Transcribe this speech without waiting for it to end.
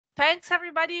thanks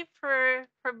everybody for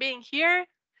being here.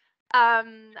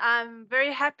 I'm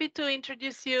very happy to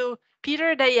introduce you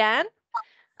Peter Dayan.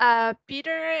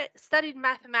 Peter studied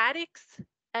mathematics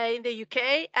in the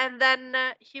UK, and then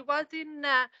he was in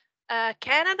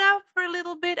Canada for a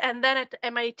little bit, and then at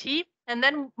MIT, and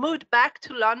then moved back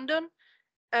to London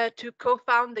to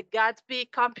co-found the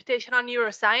Gatsby Computational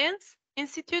Neuroscience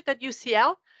Institute at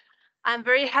UCL. I'm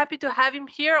very happy to have him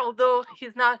here, although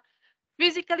he's not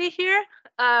physically here.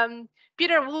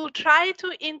 Peter will try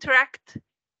to interact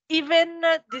even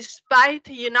despite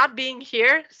you not being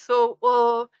here. So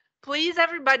please,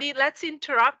 everybody, let's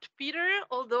interrupt Peter,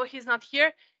 although he's not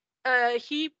here.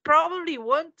 He probably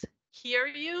won't hear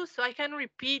you, so I can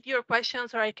repeat your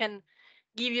questions or I can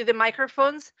give you the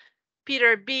microphones.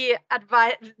 Peter, be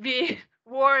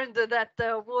warned that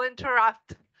we'll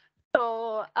interrupt.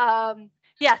 So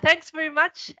yeah, thanks very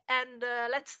much, and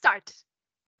let's start.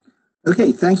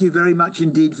 Okay, thank you very much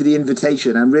indeed for the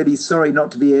invitation. I'm really sorry not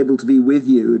to be able to be with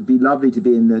you. It'd be lovely to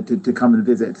be to come and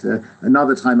visit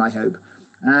another time, I hope.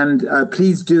 And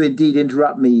please do indeed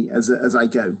interrupt me as I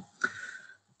go.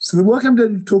 So the work I'm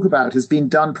going to talk about has been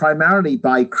done primarily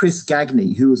by Chris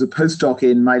Gagney, who was a postdoc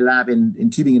in my lab in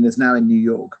Tübingen and is now in New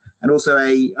York, and also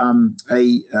a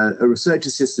research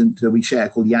assistant we share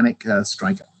called Yannick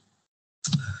Stryker.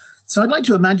 So I'd like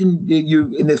to imagine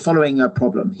you in the following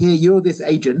problem. Here, you're this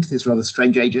agent, this rather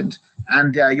strange agent,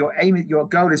 and your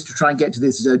goal is to try and get to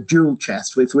this jewel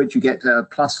chest with which you get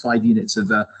plus 5 units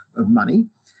of money.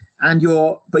 And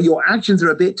your actions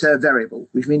are a bit variable,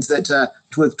 which means that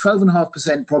with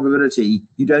 12.5% probability,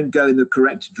 you don't go in the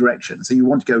correct direction. So you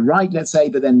want to go right, let's say,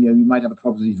 but then you might have a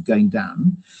probability of going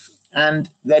down. And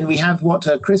then we have what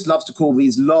Chris loves to call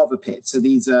these lava pits. So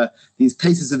these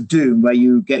places of doom where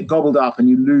you get gobbled up and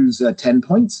you lose 10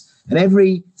 points. And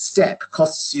every step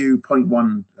costs you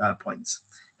 0.1 points.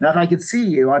 Now, if I could see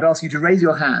you, I'd ask you to raise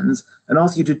your hands and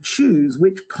ask you to choose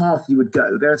which path you would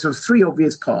go. There are sort of 3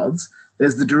 obvious paths.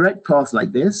 There's the direct path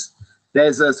like this.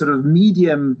 There's a sort of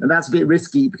medium, and that's a bit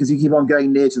risky because you keep on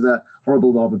going near to the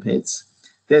horrible lava pits.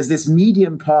 There's this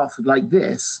medium path like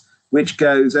this, which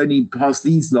goes only past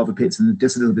these lava pits and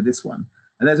just a little bit this one.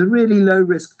 And there's a really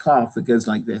low-risk path that goes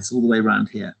like this all the way around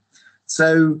here.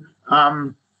 So,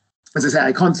 as I say,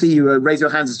 I can't see you raise your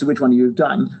hands as to which one you've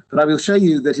done, but I will show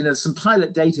you that in some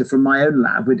pilot data from my own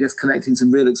lab, we're just collecting some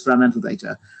real experimental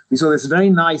data. We saw this very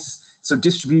nice sort of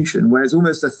distribution where it's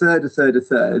almost a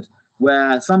third,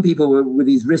 where some people were with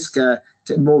these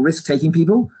more risk-taking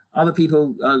people. Other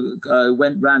people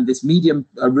ran this medium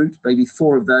route, maybe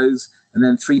 4 of those, and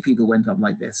then 3 people went up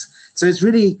like this. So it's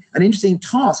really an interesting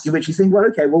task in which you think, well,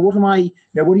 okay, well, what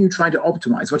are you trying to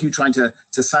optimize? What are you trying to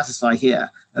satisfy here?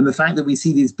 And the fact that we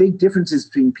see these big differences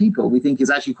between people, we think is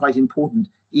actually quite important,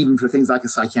 even for things like a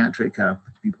psychiatric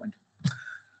viewpoint.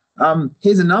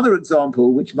 Here's another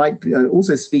example which might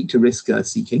also speak to risk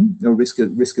seeking or risk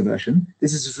aversion.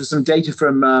 This is for some data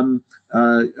from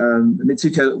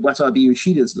Mitsuko Watabe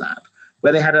Yoshida's lab,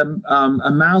 where they had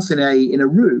a mouse in a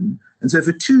room, and so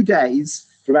for 2 days,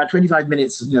 for about 25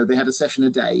 minutes, they had a session a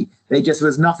day. There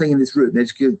was nothing in this room; they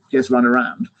just run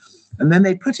around, and then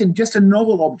they put in just a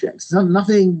novel object.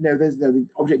 Nothing. The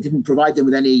object didn't provide them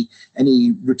with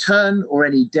any return or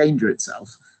any danger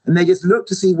itself. And they just looked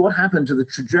to see what happened to the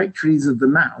trajectories of the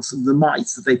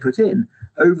mice that they put in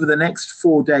over the next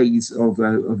 4 days of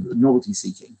novelty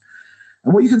seeking.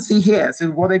 And what you can see here, so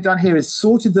what they've done here is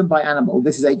sorted them by animal.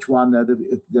 This is H1,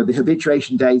 the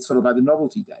habituation days followed by the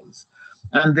novelty days.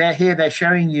 And they're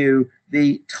showing you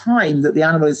the time that the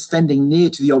animal is spending near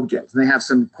to the object. And they have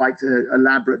some quite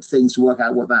elaborate things to work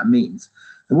out what that means.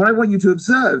 And what I want you to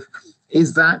observe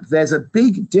is that there's a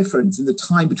big difference in the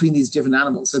time between these different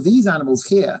animals. So these animals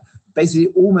here basically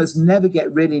almost never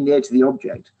get really near to the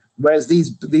object, whereas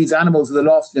these animals are the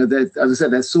last, as I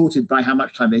said, they're sorted by how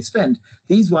much time they spend.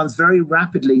 These ones very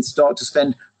rapidly start to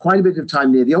spend quite a bit of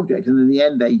time near the object, and in the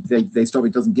end they stop.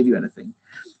 It doesn't give you anything.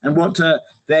 And what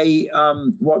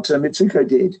Mitsuko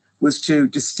did was to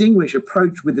distinguish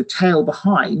approach with the tail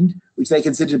behind, which they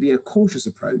consider to be a cautious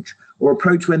approach, or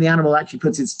approach when the animal actually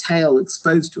puts its tail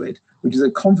exposed to it, which is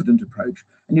a confident approach.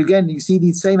 And again, you see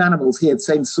these same animals here,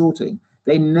 same sorting.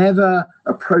 They never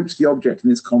approach the object in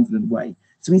this confident way.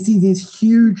 So we see these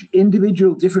huge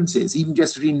individual differences, even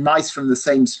just between mice from the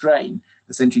same strain,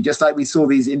 essentially, just like we saw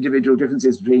these individual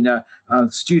differences between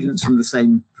students from the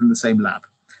same lab.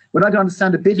 Would like to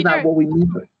understand a bit Peter, about what we mean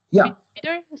by yeah.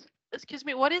 Peter, excuse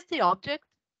me, what is the object?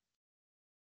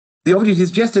 The object is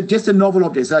just a novel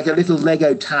object. It's like a little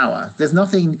Lego tower. There's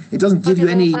nothing. It doesn't give you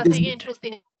any. Nothing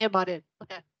interesting about it.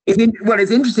 Okay. Well,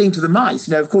 it's interesting to the mice.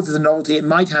 Of course, it's a novelty. It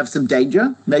might have some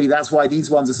danger. Maybe that's why these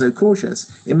ones are so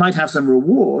cautious. It might have some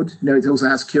reward. It also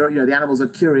has the animals are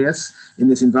curious in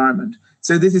this environment.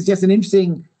 So this is just an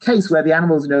interesting case where the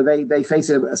animals, they face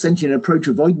essentially an approach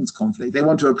avoidance conflict. They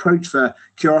want to approach for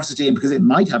curiosity and because it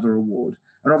might have a reward.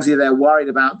 And obviously they're worried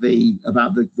about the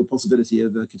possibility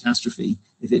of a catastrophe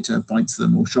if it bites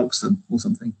them or shocks them or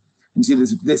something. And you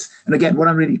see this. And again, what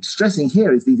I'm really stressing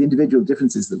here is these individual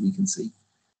differences that we can see.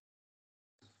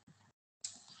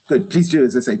 Good. Please do,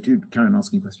 as I say, do carry on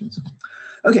asking questions.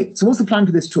 Okay, so what's the plan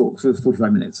for this talk for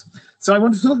 45 minutes? So I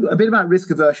want to talk a bit about risk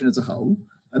aversion as a whole,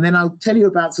 and then I'll tell you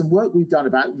about some work we've done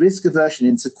about risk aversion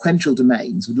in sequential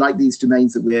domains, like these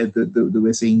domains that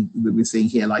we're seeing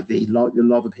here, like the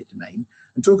lava pit domain,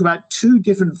 and talk about two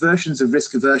different versions of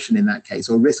risk aversion in that case,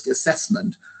 or risk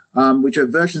assessment, which are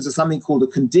versions of something called a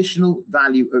conditional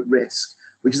value at risk,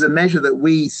 which is a measure that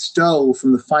we stole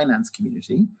from the finance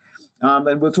community.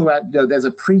 And we'll talk about, there's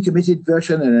a pre-committed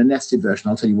version and a nested version.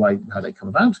 I'll tell you how they come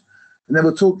about. And then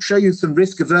we'll show you some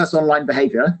risk-averse online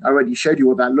behavior. I already showed you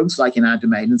what that looks like in our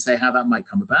domain and say how that might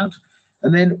come about.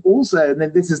 And then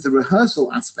this is the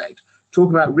rehearsal aspect,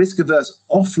 talk about risk-averse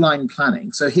offline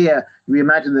planning. So here, we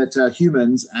imagine that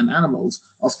humans and animals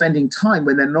are spending time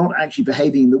when they're not actually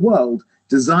behaving in the world,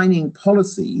 designing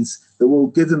policies that will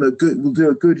give them will do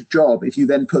a good job if you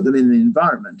then put them in the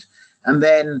environment. And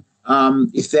then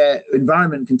if their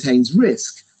environment contains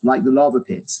risk, like the lava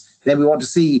pits, then we want to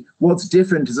see what's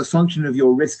different as a function of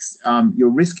your risk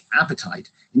appetite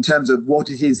in terms of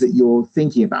what it is that you're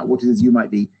thinking about, what it is you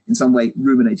might be in some way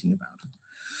ruminating about.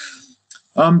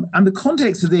 And the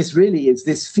context of this really is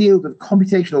this field of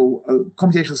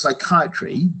computational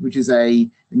psychiatry, which is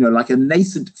like a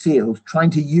nascent field trying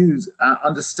to use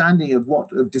understanding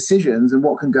of decisions and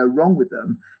what can go wrong with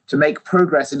them to make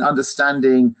progress in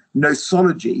understanding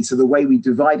nosology, so the way we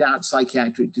divide out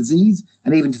psychiatric disease,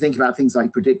 and even to think about things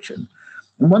like prediction.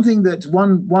 And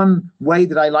one way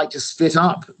that I like to split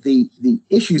up the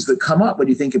issues that come up when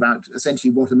you think about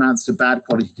essentially what amounts to bad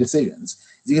quality decisions,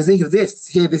 is you can think of this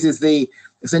here. This is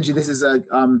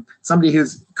somebody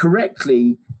who's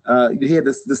correctly here.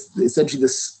 Essentially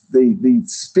the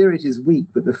spirit is weak,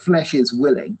 but the flesh is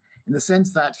willing. In the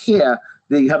sense that here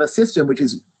you have a system which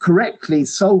is correctly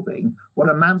solving what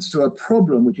amounts to a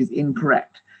problem which is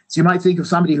incorrect. So you might think of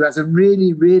somebody who has a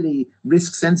really, really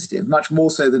risk sensitive, much more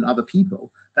so than other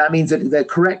people. That means that they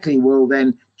correctly will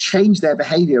then change their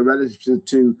behavior relative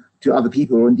to other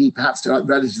people, or indeed perhaps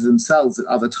relative to themselves at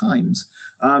other times.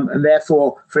 And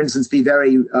therefore, for instance, be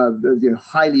very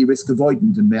highly risk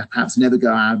avoidant and perhaps never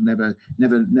go out, never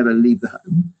leave the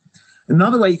home.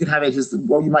 Another way you could have it is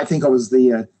what you might think of as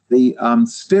the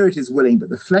spirit is willing, but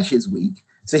the flesh is weak.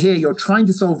 So here you're trying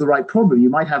to solve the right problem. You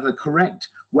might have a correct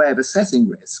way of assessing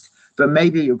risk, but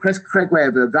maybe your correct way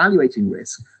of evaluating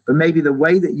risk, but maybe the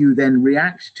way that you then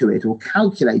react to it or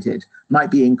calculate it might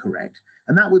be incorrect.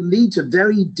 And that would lead to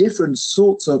very different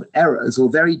sorts of errors or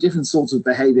very different sorts of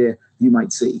behavior you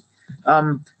might see.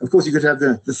 Of course, you could have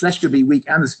the flesh could be weak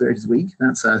and the spirit is weak.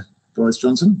 That's Boris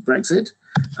Johnson, Brexit.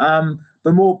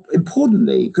 But more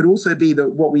importantly, it could also be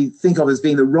what we think of as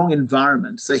being the wrong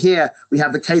environment. So here we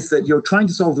have the case that you're trying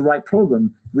to solve the right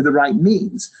problem with the right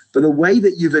means, but the way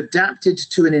that you've adapted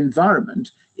to an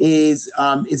environment is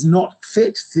not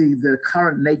fit to the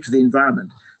current nature of the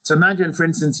environment. So imagine, for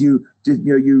instance, you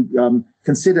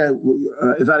consider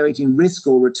evaluating risk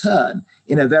or return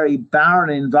in a very barren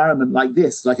environment like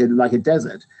this, like a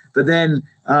desert. But then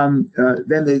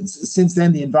since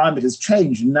then the environment has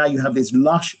changed, and now you have this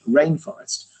lush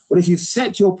rainforest. Well, if you've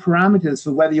set your parameters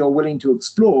for whether you're willing to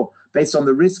explore based on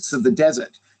the risks of the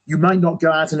desert, you might not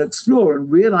go out and explore and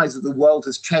realize that the world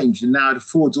has changed, and now it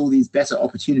affords all these better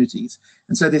opportunities.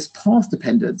 And so this path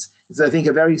dependence is, I think,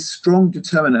 a very strong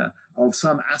determiner of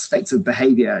some aspects of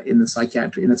behavior in a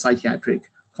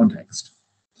psychiatric context.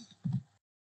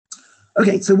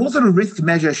 Okay, so what sort of risk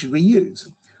measure should we use?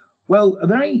 Well,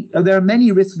 there are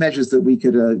many risk measures that we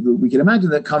could imagine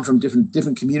that come from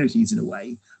different communities in a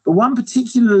way. But one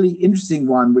particularly interesting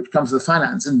one, which comes from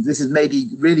finance, and this is maybe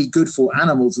really good for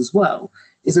animals as well,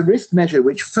 is a risk measure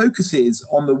which focuses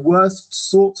on the worst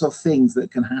sorts of things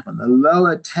that can happen, the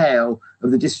lower tail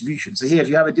of the distribution. So here, if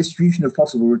you have a distribution of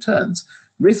possible returns,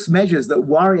 risk measures that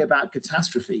worry about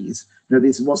catastrophes,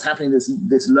 what's happening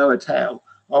this lower tail,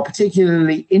 are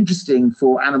particularly interesting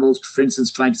for animals, for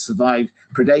instance, trying to survive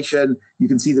predation. You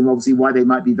can see them obviously why they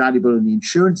might be valuable in the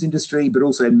insurance industry, but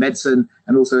also in medicine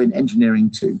and also in engineering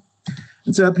too.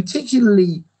 And so a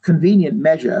particularly convenient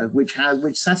measure which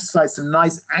satisfies some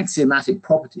nice axiomatic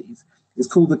properties is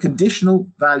called the conditional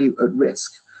value at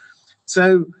risk.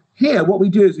 So here, what we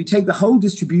do is we take the whole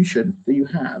distribution that you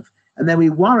have, and then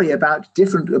we worry about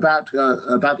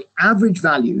the average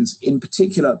values in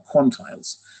particular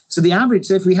quantiles. So the average,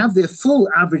 so if we have the full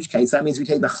average case, that means we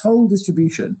take the whole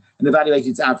distribution and evaluate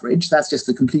its average. That's just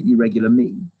the completely regular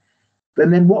mean. But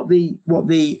then what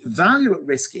the value at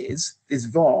risk is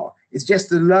VAR, is just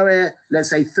the lower, let's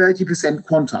say 30%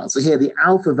 quantile. So here the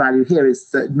alpha value here is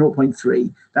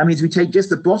 0.3. That means we take just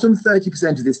the bottom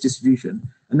 30% of this distribution,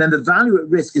 and then the value at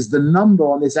risk is the number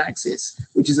on this axis,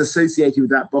 which is associated with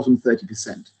that bottom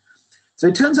 30%. So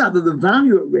it turns out that the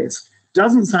value at risk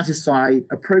doesn't satisfy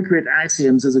appropriate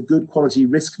axioms as a good quality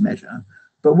risk measure,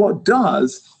 but what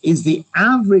does is the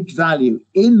average value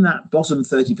in that bottom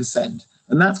 30%.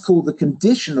 And that's called the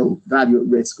conditional value at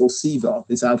risk, or CVaR.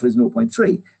 This alpha is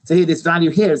 0.3. So here, this value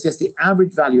here is just the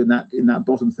average value in that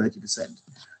bottom 30%.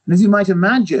 And as you might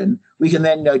imagine, we can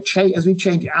then as we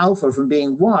change alpha from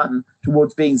being 1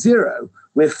 towards being 0,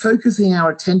 we're focusing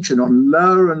our attention on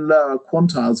lower and lower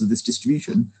quantiles of this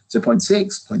distribution. So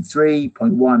 0.6, 0.3,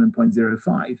 0.1, and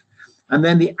 0.05. And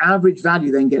then the average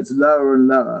value then gets lower and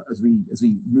lower as we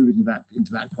move into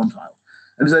that quantile.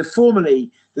 And so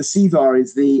formally, the CVaR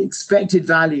is the expected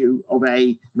value of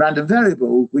a random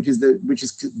variable, which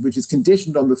is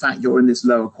conditioned on the fact you're in this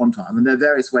lower quantile. And there are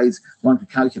various ways one could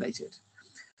calculate it.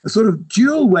 A sort of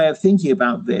dual way of thinking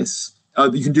about this.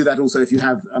 You can do that also if you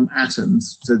have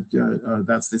atoms. So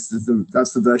that's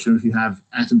the version if you have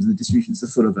atoms in the distribution. It's the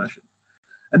fuller version.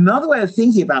 Another way of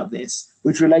thinking about this,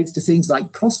 which relates to things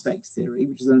like prospect theory,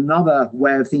 which is another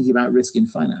way of thinking about risk in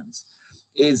finance,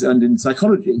 and in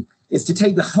psychology, is to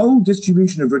take the whole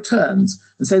distribution of returns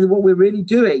and say that what we're really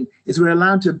doing is we're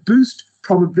allowed to boost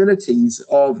probabilities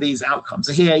of these outcomes.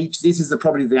 So here, this is the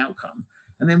probability of the outcome.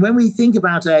 And then when we think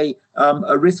about a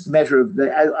risk measure of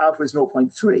the alpha is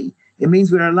 0.3, it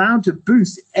means we're allowed to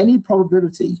boost any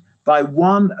probability by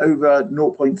 1 over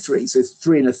 0.3. So it's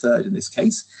 3 1/3 in this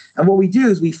case. And what we do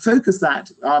is we focus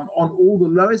that on all the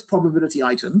lowest probability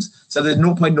items. So the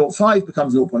 0.05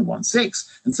 becomes 0.16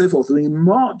 and so forth. And we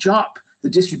march up the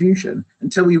distribution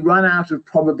until we run out of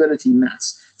probability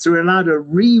mass. So we're allowed a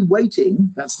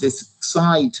re-weighting, that's this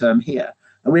psi term here,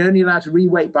 and we're only allowed to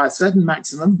re-weight by a certain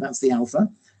maximum, that's the alpha,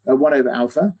 1 over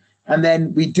alpha, and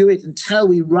then we do it until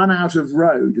we run out of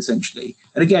road, essentially.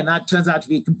 And again, that turns out to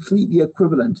be completely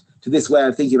equivalent to this way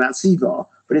of thinking about CVaR,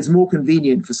 but it's more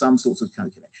convenient for some sorts of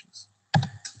calculations.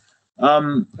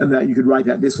 And that you could write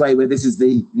that this way, where this is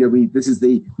the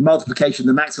multiplication.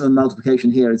 The maximum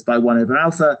multiplication here is by 1 over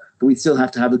alpha, but we still have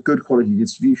to have a good quality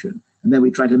distribution. And then we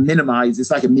try to minimize.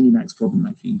 It's like a minimax problem,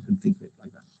 actually. You can think of it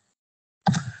like that.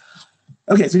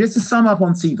 Okay, so just to sum up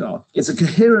on CVaR, it's a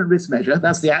coherent risk measure.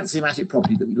 That's the axiomatic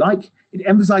property that we like. It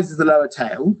emphasizes the lower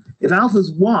tail. If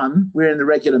alpha's 1, we're in the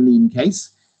regular mean case.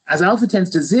 As alpha tends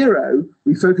to 0,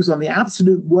 we focus on the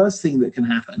absolute worst thing that can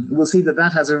happen. And we'll see that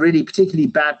that has a really particularly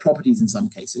bad properties in some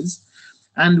cases.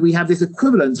 And we have this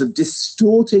equivalence of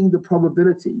distorting the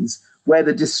probabilities where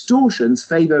the distortions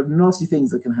favor nasty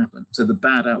things that can happen. So the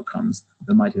bad outcomes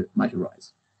that might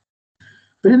arise.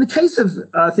 But in the case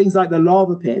of things like the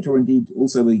lava pit, or indeed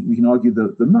also we can argue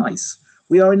the mice,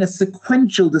 we are in a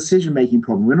sequential decision-making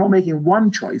problem. We're not making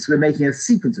one choice, we're making a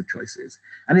sequence of choices.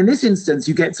 And in this instance,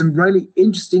 you get some really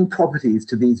interesting properties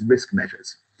to these risk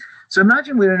measures. So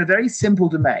imagine we're in a very simple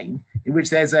domain in which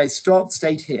there's a start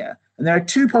state here, and there are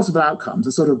 2 possible outcomes,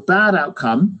 a sort of bad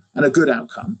outcome and a good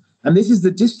outcome. And this is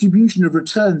the distribution of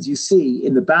returns you see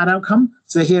in the bad outcome.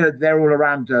 So here, they're all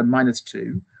around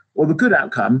 -2. Or the good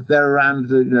outcome, they're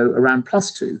around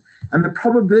 +2. And the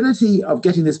probability of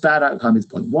getting this bad outcome is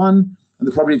 0.1. And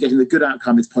the probability of getting the good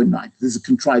outcome is 0.9. This is a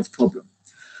contrived problem.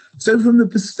 So from the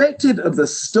perspective of the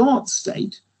start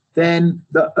state, then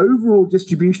the overall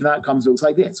distribution of outcomes looks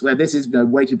like this, where this is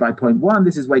weighted by 0.1,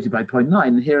 this is weighted by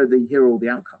 0.9, and here are all the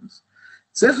outcomes.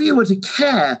 So if you were to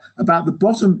care about the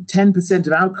bottom 10%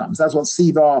 of outcomes, that's what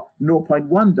CVaR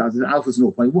 0.1 does, is alpha's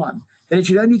 0.1, then it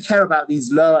should only care about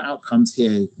these lower outcomes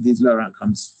here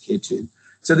too.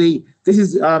 So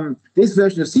this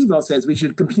version of CVaR says we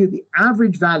should compute the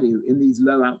average value in these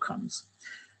low outcomes.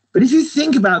 But if you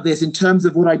think about this in terms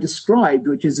of what I described,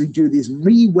 which is we do this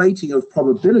re-weighting of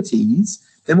probabilities,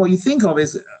 then what you think of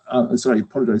is, sorry, I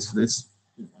apologize for this.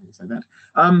 Like that.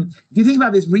 If you think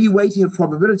about this re-weighting of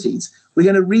probabilities, we're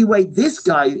going to re-weight this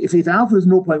guy. If alpha is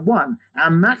 0.1, our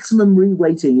maximum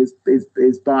re-weighting is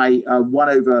by 1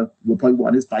 over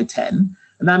 0.1 is by 10.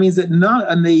 And that means that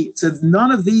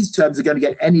none of these terms are going to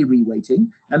get any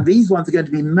re-weighting, and these ones are going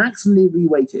to be maximally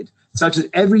re-weighted, such that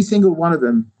every single one of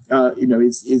them,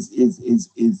 is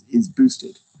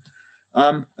boosted.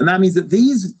 And that means that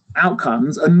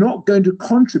outcomes are not going to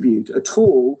contribute at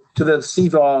all to the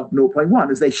CVaR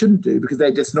 0.1, as they shouldn't do, because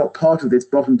they're just not part of this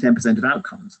bottom 10% of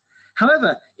outcomes.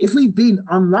 However, if we've been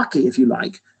unlucky, if you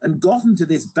like, and gotten to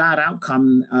this bad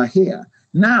outcome here,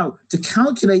 now to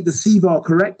calculate the CVaR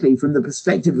correctly from the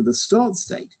perspective of the start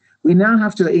state, we now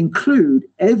have to include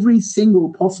every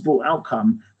single possible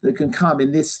outcome that can come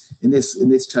in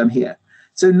this term here.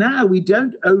 So now we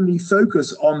don't only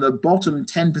focus on the bottom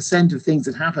 10% of things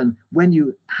that happen when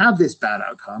you have this bad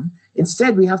outcome.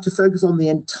 Instead, we have to focus on the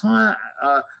entire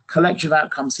collection of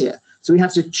outcomes here. So we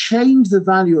have to change the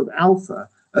value of alpha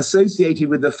associated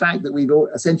with the fact that we've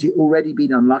essentially already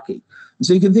been unlucky. And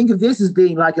so you can think of this as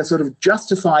being like a sort of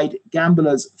justified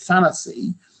gambler's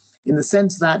fallacy, in the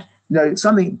sense that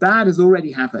something bad has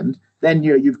already happened. Then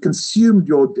you've consumed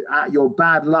your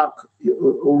bad luck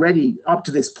already up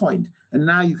to this point, and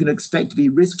now you can expect to be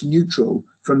risk neutral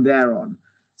from there on.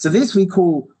 So this we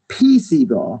call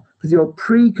P-CVaR, because you're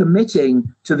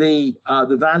pre-committing to the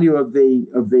value of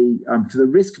the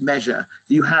risk measure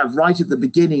that you have right at the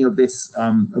beginning of this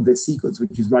sequence,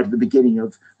 which is right at the beginning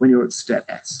of when you're at step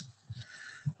S.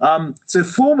 So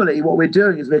formally, what we're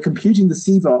doing is we're computing the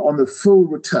CVaR on the full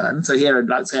return. So here,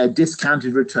 let's say a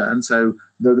discounted return. So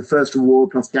the first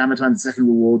reward plus gamma times the second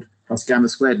reward plus gamma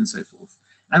squared and so forth.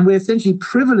 And we're essentially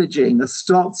privileging a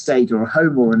start state or a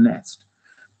home or a nest.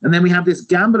 And then we have this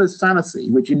gambler's fallacy,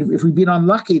 which if we've been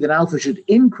unlucky, then alpha should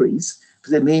increase,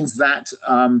 because it means that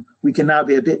we can now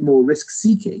be a bit more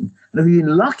risk-seeking. And if we've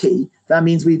been lucky, that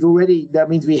means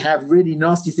we have really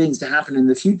nasty things to happen in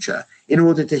the future in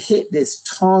order to hit this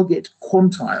target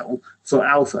quantile for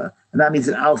alpha. And that means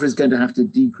that alpha is going to have to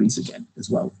decrease again as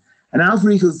well. And alpha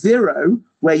equals 0,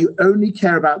 where you only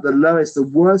care about the lowest, the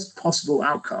worst possible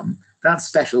outcome, that's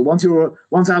special. Once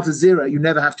alpha is 0, you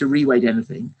never have to reweight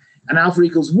anything. And alpha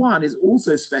equals 1 is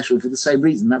also special for the same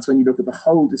reason. That's when you look at the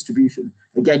whole distribution.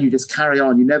 Again, you just carry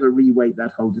on. You never reweight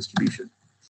that whole distribution.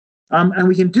 And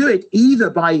we can do it either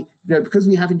by, because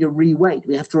we haven't to reweight,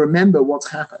 we have to remember what's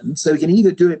happened. So we can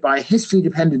either do it by a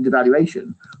history-dependent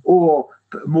evaluation, or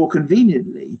more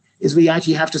conveniently, is we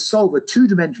actually have to solve a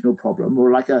two-dimensional problem,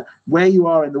 or like a where you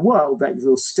are in the world, that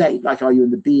little state, like are you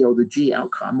in the B or the G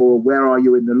outcome, or where are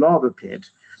you in the lava pit?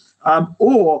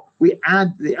 Or we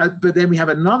add, but then we have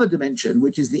another dimension,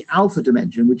 which is the alpha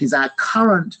dimension, which is our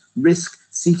current risk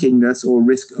seekingness or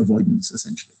risk avoidance,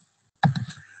 essentially.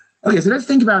 Okay, so let's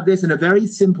think about this in a very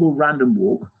simple random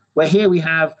walk, where here we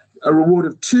have a reward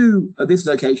of 2 at this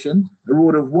location, a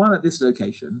reward of 1 at this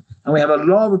location, and we have a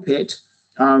lava pit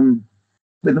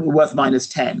with worth minus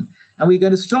 10. And we're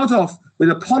going to start off with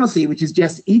a policy which is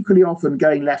just equally often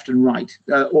going left and right,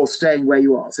 or staying where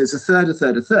you are. So it's a third, a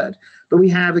third, a third. But we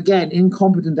have, again,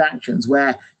 incompetent actions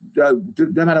where no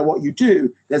matter what you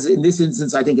do, there's, in this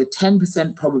instance, I think, a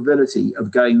 10% probability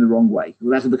of going the wrong way.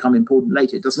 Well, that'll become important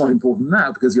later. It's not important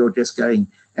now because you're just going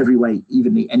every way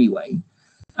evenly anyway.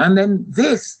 And then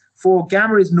this, for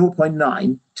gamma is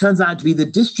 0.9, turns out to be the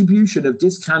distribution of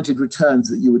discounted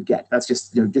returns that you would get. That's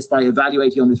just, just by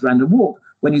evaluating on this random walk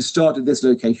when you start at this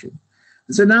location.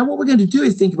 And so now what we're going to do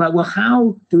is think about, well,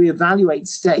 how do we evaluate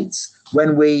states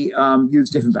when we use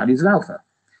different values of alpha?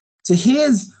 So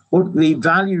here's what the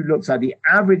value looks like, the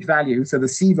average value, so the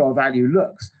CVaR value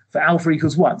looks for alpha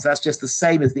equals 1. So that's just the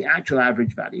same as the actual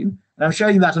average value. And I'm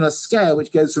showing that on a scale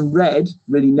which goes from red,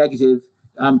 really negative,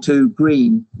 to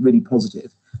green, really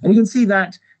positive. And you can see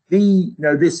that the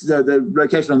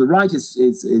location on the right is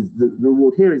the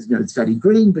reward here is it's fairly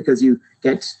green because you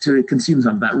get to consume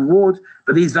some of that reward,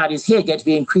 but these values here get to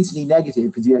be increasingly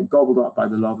negative because you get gobbled up by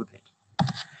the lava pit.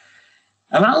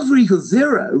 At alpha equals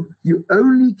 0, you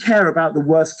only care about the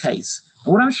worst case.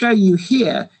 And what I'm showing you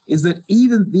here is that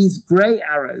even these gray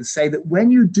arrows say that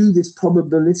when you do this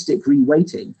probabilistic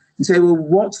reweighting, you say, well,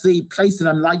 what's the place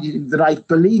that I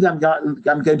believe I'm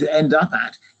going to end up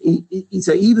at?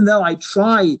 So even though I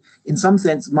try, in some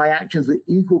sense, my actions with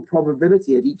equal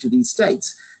probability at each of these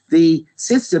states, the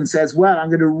system says, well, I'm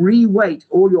going to reweight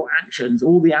all your actions,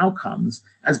 all the outcomes,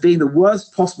 as being the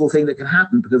worst possible thing that can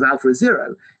happen because alpha is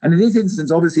 0. And in this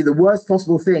instance, obviously, the worst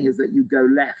possible thing is that you go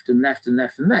left and left and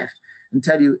left and left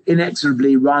until you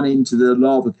inexorably run into the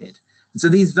lava pit. And so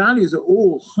these values are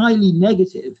all highly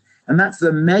negative. And that's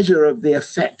the measure of the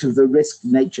effect of the risk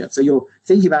nature. So you're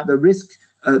thinking about the risk,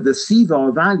 the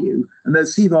CVaR value, and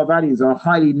those CVaR values are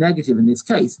highly negative in this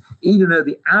case, even though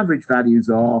the average values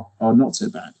are not so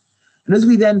bad. And as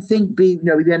we then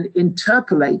we then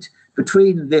interpolate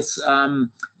between this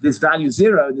value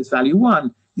 0 and this value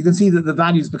 1, you can see that the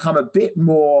values become a bit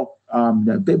more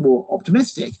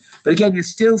optimistic. But again, you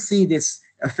still see this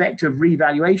effect of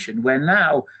revaluation, where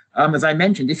now, as I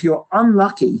mentioned, if you're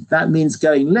unlucky, that means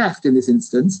going left in this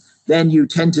instance, then you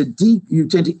tend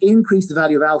to increase the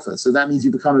value of alpha. So that means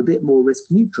you become a bit more risk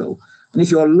neutral. And if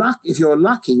you're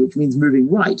lucky, which means moving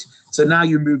right, so now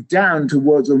you move down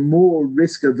towards a more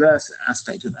risk averse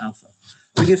aspect of alpha.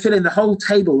 We can fill in the whole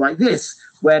table like this,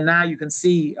 where now you can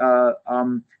see as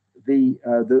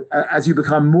you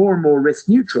become more and more risk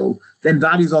neutral, then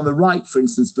values on the right, for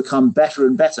instance, become better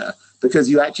and better because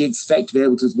you actually expect to be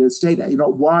able to stay there. You're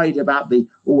not worried about the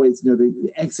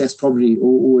excess probability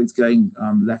always going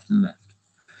left and left.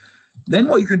 Then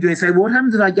what you can do is say, well, what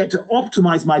happens if I get to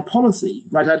optimize my policy,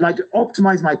 right? I'd like to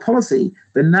optimize my policy,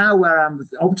 but now where I'm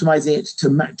optimizing it to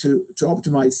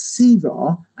optimize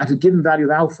CVaR at a given value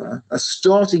of alpha, a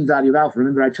starting value of alpha.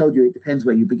 Remember, I told you it depends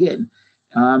where you begin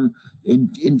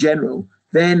in general.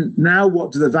 Then now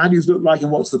what do the values look like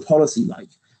and what's the policy like?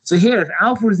 So here, if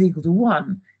alpha is equal to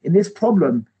 1, in this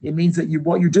problem, it means that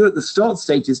what you do at the start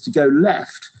state is to go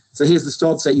left. So here's the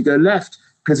start state, you go left,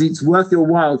 because it's worth your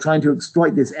while trying to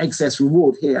exploit this excess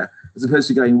reward here, as opposed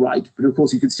to going right. But of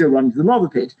course, you could still run into the lava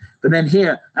pit. But then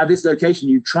here, at this location,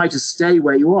 you try to stay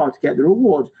where you are to get the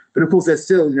reward. But of course, there's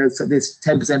still this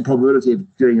 10% probability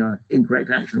of doing an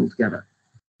incorrect action altogether.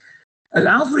 At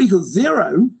alpha equals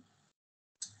 0,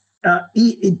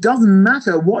 it doesn't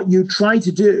matter what you try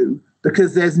to do,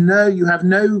 because you have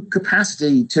no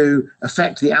capacity to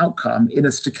affect the outcome in a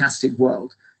stochastic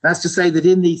world. That's to say that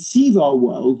in the CVaR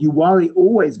world, you worry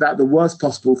always about the worst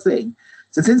possible thing.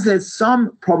 So since there's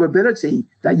some probability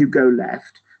that you go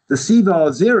left, the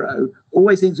CVaR 0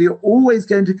 always thinks you're always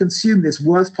going to consume this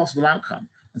worst possible outcome.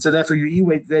 And so therefore,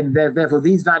 therefore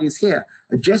these values here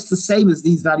are just the same as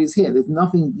these values here. There's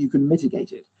nothing you can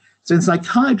mitigate it. So in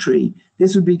psychiatry,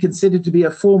 this would be considered to be a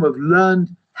form of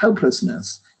learned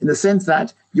helplessness, in the sense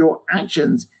that your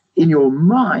actions in your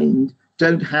mind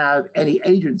don't have any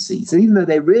agency. So even though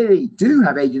they really do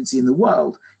have agency in the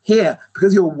world, here,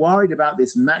 because you're worried about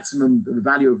this maximum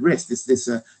value of risk, this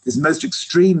most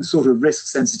extreme sort of risk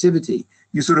sensitivity,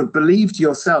 you sort of believe to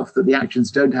yourself that the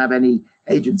actions don't have any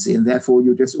agency, and therefore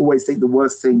you just always think the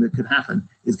worst thing that could happen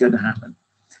is going to happen.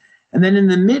 And then in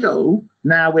the middle,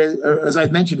 now, as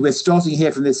I've mentioned, we're starting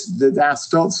here from our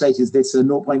start state is this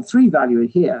 0.3 value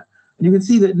here. And you can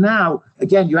see that now,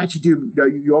 again, you actually do,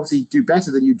 you obviously do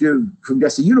better than you do from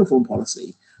just a uniform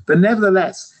policy. But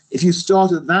nevertheless, if you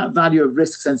start at that value of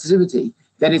risk sensitivity,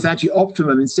 then it's actually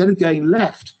optimum. Instead of going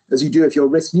left, as you do if you're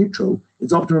risk neutral,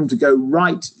 it's optimum to go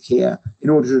right here in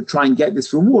order to try and get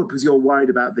this reward, because you're worried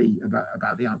about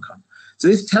the outcome. So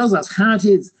this tells us how it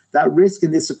is that risk in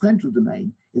this sequential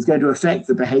domain is going to affect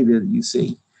the behavior that you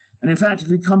see. And in fact, if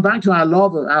we come back to our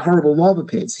horrible lava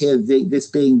pits here, this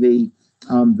being the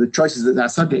choices that our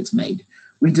subjects made,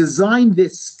 we designed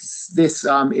this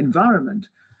environment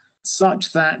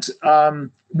such that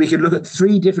we could look at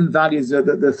 3 different values,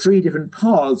 the 3 different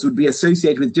paths would be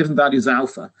associated with different values of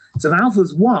alpha. So if alpha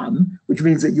is 1, which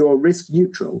means that you're risk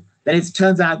neutral, then it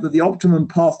turns out that the optimum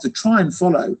path to try and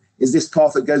follow is this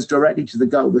path that goes directly to the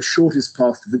goal, the shortest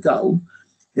path to the goal.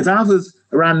 If alpha is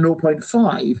around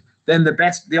 0.5, then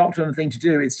the optimum thing to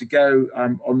do is to go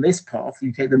on this path.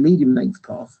 You take the medium length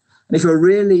path. And if you're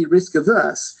really risk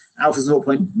averse, alpha is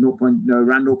around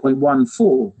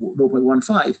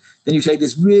 0.15, then you take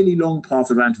this really long path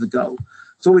around to the goal.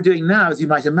 So what we're doing now, as you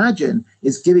might imagine,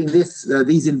 is giving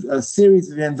a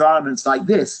series of environments like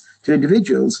this to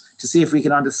individuals to see if we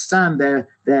can understand their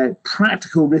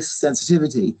practical risk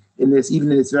sensitivity even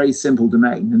in this very simple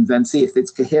domain, and then see if it's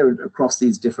coherent across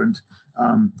these different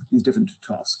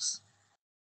tasks.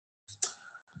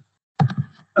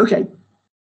 Okay.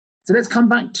 So let's come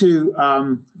back to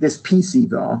this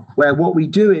PCVaR, where what we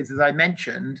do is, as I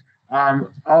mentioned,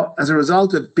 as a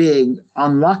result of being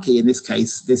unlucky in this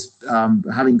case,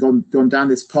 having gone down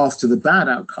this path to the bad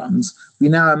outcomes, we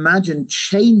now imagine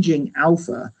changing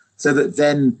alpha so that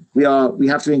then we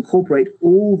have to incorporate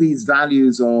all these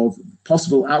values of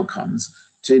possible outcomes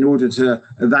in order to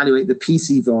evaluate the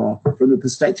PCVaR from the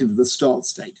perspective of the start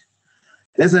state.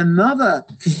 There's another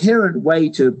coherent way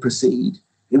to proceed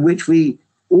in which we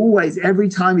always, every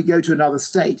time we go to another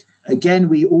state, again,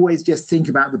 we always just think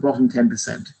about the bottom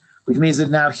 10%, which means that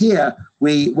now here,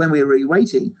 when we're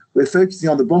reweighting, we're focusing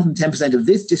on the bottom 10% of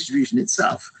this distribution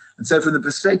itself. And so from the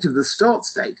perspective of the start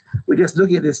state, we're just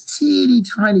looking at this teeny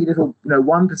tiny little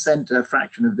 1%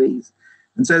 fraction of these.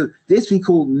 And so this we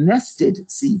call nested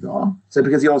CVaR. So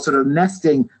because you're sort of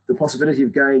nesting the possibility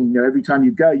of going, every time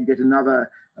you go, you get another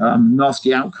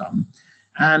nasty outcome.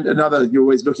 And you're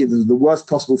always looking at the worst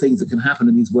possible things that can happen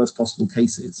in these worst possible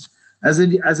cases.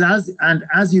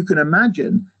 As you can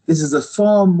imagine, this is a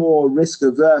far more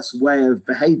risk-averse way of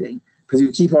behaving because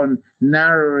you keep on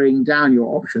narrowing down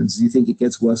your options as you think it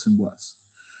gets worse and worse.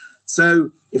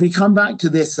 So if we come back to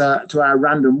this, to our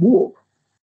random walk,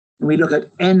 and we look at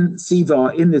n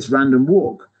CVaR in this random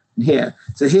walk here.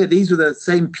 So here, these were the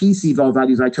same p CVaR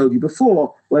values I told you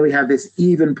before, where we have this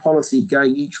even policy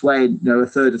going each way, you know, a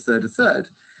third, a third, a third.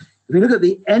 If we look at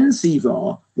the n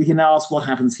CVaR, we can now ask what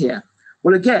happens here.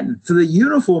 Well, again, for the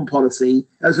uniform policy,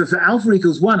 so for alpha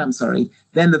equals 1, I'm sorry,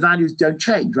 then the values don't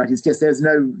change, right? It's just there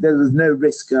was no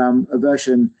risk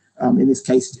aversion in this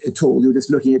case at all. You're just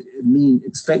looking at mean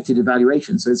expected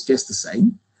evaluation, so it's just the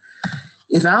same.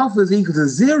 If alpha is equal to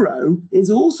 0, it's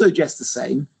also just the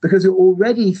same because you're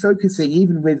already focusing,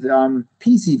 even with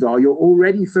p CVaR, you're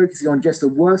already focusing on just the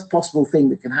worst possible thing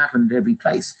that can happen at every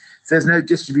place. So there's no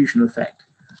distributional effect.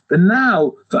 But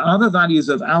now, for other values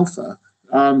of alpha,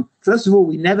 first of all,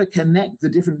 we never connect the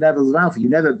different levels of alpha. You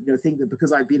never think that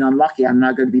because I've been unlucky, I'm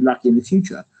now going to be lucky in the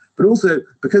future. But also,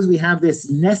 because we have this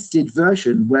nested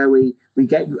version where we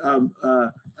get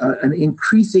an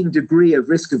increasing degree of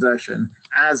risk aversion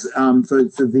as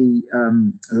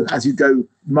as you go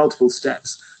multiple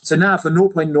steps. So now for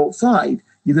 0.05,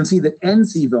 you can see that n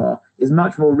CVaR is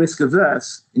much more risk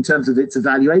averse in terms of its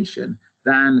evaluation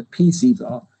than p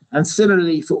CVaR. And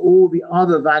similarly for all the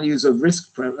other values of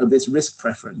this risk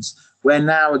preference, where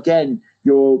now again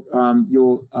you're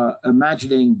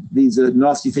imagining these are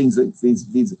nasty things that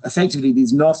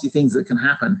these nasty things that can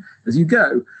happen as you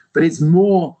go, but it's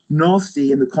more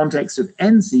nasty in the context of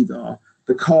n CVaR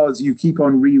because you keep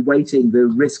on reweighting the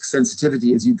risk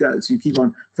sensitivity as you go. So you keep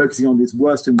on focusing on these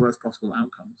worst and worst possible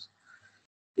outcomes.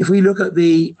 If we look at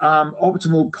the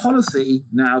optimal policy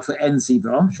now for n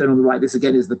CVaR, shown on the right, this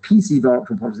again is the p CVaR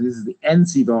optimal policy. This is the n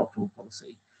CVaR optimal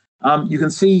policy. You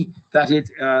can see that it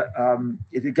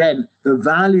again, the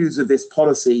values of this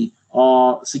policy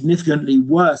are significantly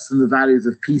worse than the values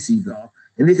of p CVaR.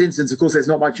 In this instance, of course, there's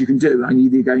not much you can do. I'm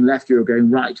either going left here or going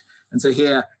right. And so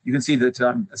here you can see that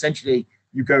essentially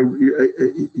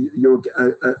you're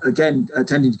again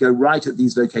tending to go right at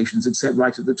these locations, except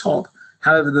right at the top.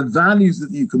 However, the values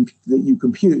that you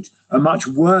compute are much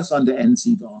worse under n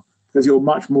CVaR because you're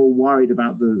much more worried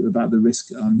about the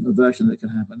risk aversion that can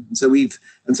happen.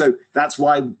 And so that's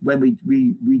why when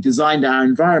we designed our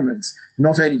environments,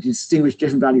 not only to distinguish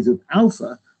different values of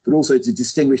alpha, but also to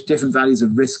distinguish different values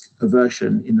of risk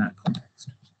aversion in that context.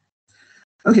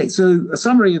 Okay, so a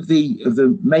summary of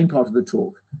the main part of the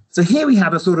talk. So here we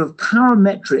have a sort of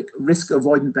parametric risk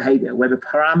avoidant behavior where the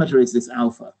parameter is this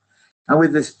alpha. And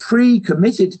with this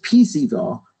pre-committed p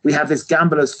CVaR, we have this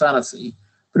gambler's fallacy.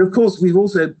 But of course, we've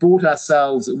also bought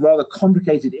ourselves a rather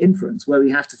complicated inference where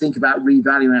we have to think about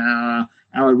revaluing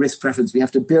our risk preference. We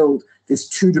have to build this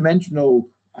two-dimensional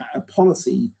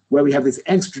policy where we have this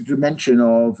extra dimension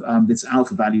of this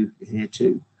alpha value here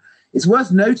too. It's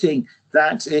worth noting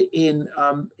that in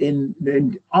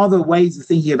other ways of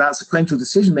thinking about sequential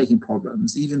decision-making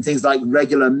problems, even things like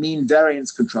regular mean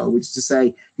variance control, which is to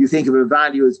say you think of a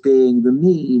value as being the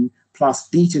mean plus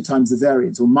beta times the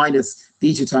variance or minus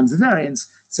beta times the variance.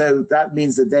 So that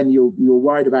means that then you're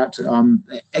worried about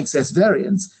excess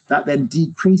variance. That then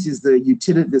decreases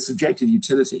the subjective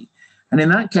utility. And in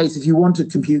that case, if you want to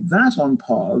compute that on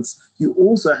paths, you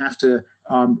also have to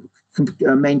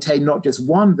maintain not just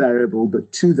one variable,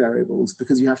 but two variables,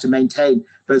 because you have to maintain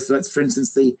both, for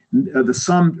instance, the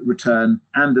summed return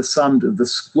and the summed of the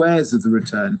squares of the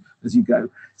return as you go.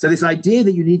 So this idea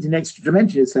that you need an extra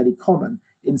dimension is fairly common.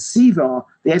 In CVaR,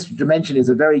 the extra dimension is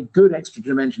a very good extra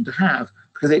dimension to have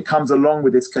because it comes along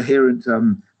with this coherence,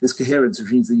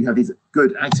 which means that you have these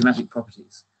good axiomatic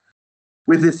properties.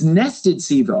 With this nested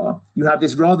CVaR, you have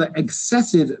this rather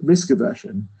excessive risk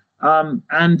aversion.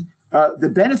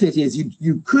 The benefit is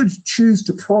you could choose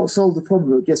to solve the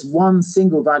problem with just one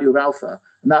single value of alpha,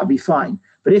 and that would be fine.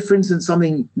 But if, for instance,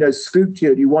 something spooked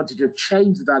you and you wanted to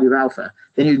change the value of alpha,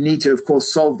 then you need to, of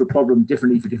course, solve the problem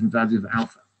differently for different values of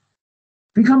alpha.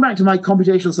 If we come back to my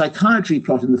computational psychiatry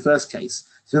plot in the first case,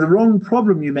 so the wrong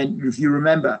problem you meant, if you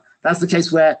remember, that's the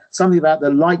case where something about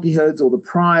the likelihoods or the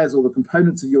priors or the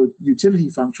components of your utility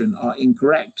function are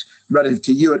incorrect relative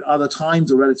to you at other times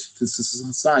or relative to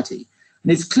society.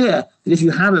 And it's clear that if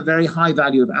you have a very high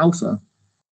value of alpha,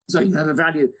 so you have a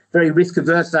very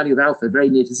risk-averse value of alpha, very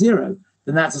near to zero,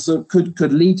 then that's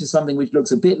could lead to something which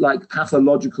looks a bit like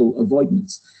pathological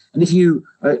avoidance. And if you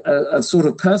a sort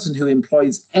of person who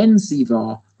employs n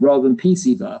CVaR rather than p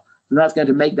CVaR, then that's going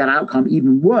to make that outcome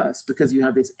even worse because you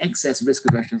have this excess risk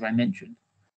aversion, as I mentioned.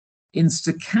 In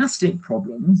stochastic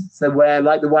problems, so where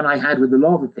like the one I had with the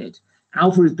lava pit,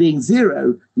 alpha as being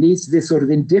 0 leads to this sort of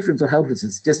indifference or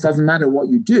helplessness. It just doesn't matter what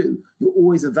you do. You're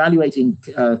always evaluating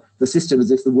the system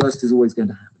as if the worst is always going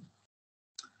to happen.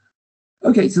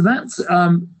 Okay, so that's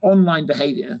online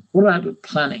behavior. What about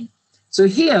planning? So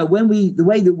here, the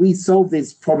way that we solve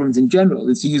these problems in general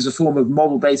is to use a form of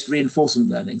model-based reinforcement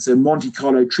learning. So Monte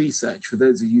Carlo tree search, for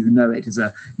those of you who know it, is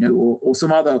or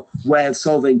some other way of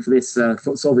solving for this,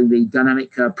 for solving the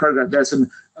dynamic program. There are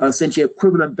some essentially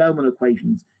equivalent Bellman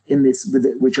equations in this,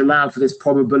 which allow for this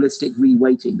probabilistic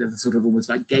reweighting. There's a sort of almost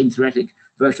like game theoretic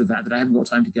version of that I haven't got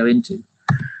time to go into.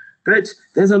 But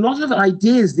there's a lot of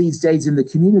ideas these days in the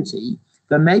community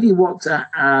that maybe what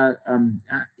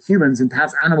humans and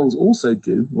perhaps animals also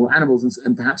do, or animals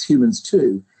and perhaps humans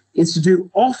too, is to do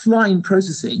offline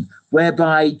processing,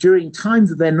 whereby during times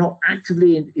that they're not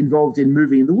actively involved in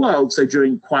moving in the world, so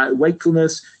during quiet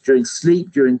wakefulness, during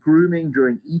sleep, during grooming,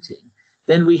 during eating,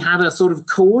 then we have a sort of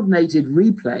coordinated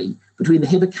replay between the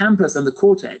hippocampus and the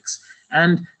cortex,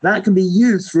 and that can be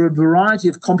used for a variety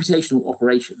of computational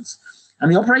operations.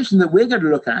 And the operation that we're going to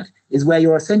look at is where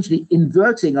you're essentially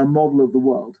inverting a model of the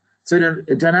world. So in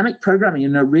a dynamic programming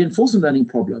and a reinforcement learning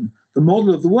problem, the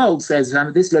model of the world says,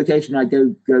 at this location, I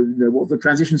go what's the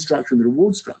transition structure and the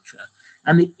reward structure.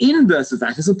 And the inverse of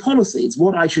that is a policy. It's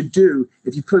what I should do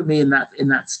if you put me in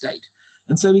that state.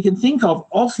 And so we can think of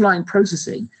offline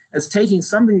processing as taking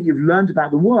something that you've learned about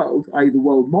the world, i.e. the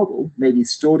world model, maybe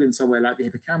stored in somewhere like the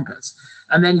hippocampus,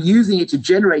 and then using it to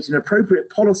generate an appropriate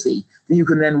policy that you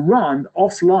can then run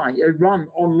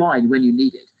online when you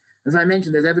need it. As I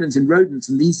mentioned, there's evidence in rodents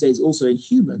and these days also in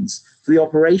humans for the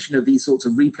operation of these sorts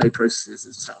of replay processes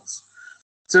themselves.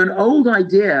 So an old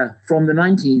idea from the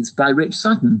 90s by Rich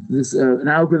Sutton, an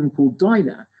algorithm called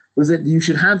Dayan, was that you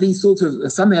should have these sorts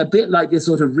of, something a bit like this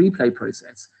sort of replay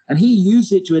process. And he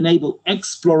used it to enable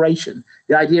exploration.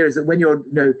 The idea is that when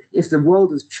if the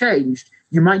world has changed,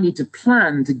 you might need to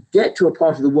plan to get to a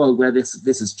part of the world where this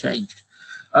has changed.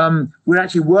 We're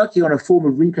actually working on a form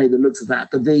of replay that looks at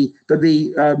that. But the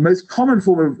most common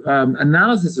form of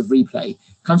analysis of replay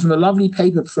comes from a lovely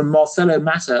paper from Marcelo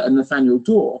Matta and Nathaniel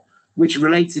Dorr, which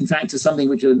relates, in fact, to something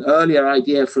which is an earlier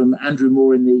idea from Andrew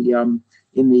Moore in the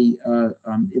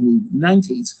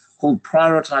 90s called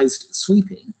prioritized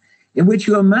sweeping, in which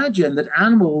you imagine that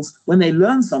animals, when they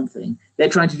learn something, they're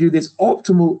trying to do this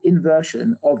optimal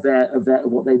inversion of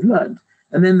what they've learned.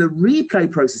 And then the replay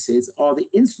processes are the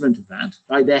instrument of that.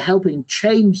 Right? They're helping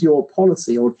change your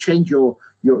policy or change the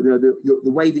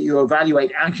way that you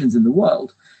evaluate actions in the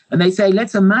world. And they say,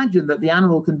 let's imagine that the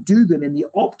animal can do them in the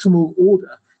optimal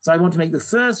order. So I want to make the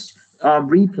first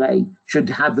replay should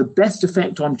have the best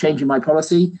effect on changing my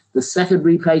policy. The second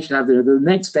replay should have the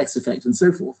next best effect, and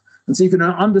so forth. And so you can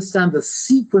understand the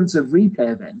sequence of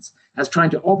replay events as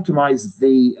trying to optimize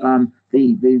the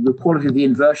quality of the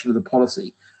inversion of the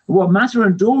policy. What Matter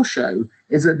and Dorr show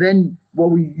is that then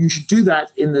you should do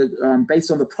that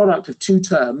based on the product of two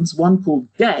terms, one called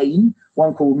gain,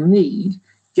 one called need.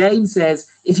 Gain says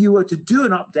if you were to do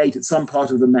an update at some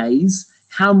part of the maze,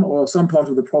 or some part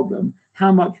of the problem,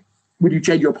 how much would you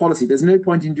change your policy? There's no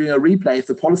point in doing a replay if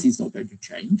the policy is not going to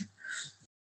change.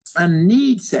 And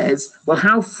need says, well,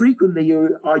 how frequently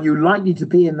are you likely to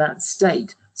be in that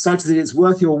state such that it's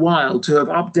worth your while to have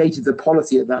updated the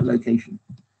policy at that location?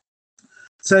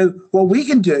 So what we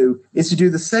can do is to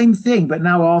do the same thing, but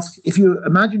now ask, if you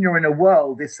imagine you're in a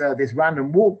world, this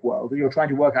random walk world, and you're trying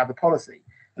to work out the policy.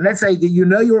 And let's say that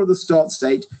you're at the start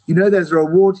state, there's a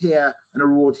reward here and a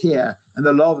reward here, and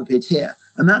the lava pit here,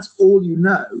 and that's all you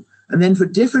know. And then for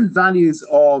different values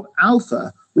of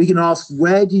alpha, we can ask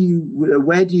where do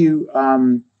you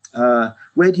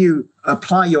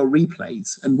apply your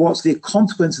replays, and what's the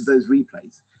consequence of those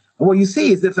replays? And what you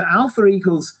see is that for alpha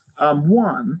equals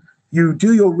 1, you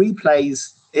do your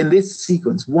replays in this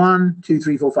sequence 1, 2,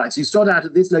 3, 4, 5. So you start out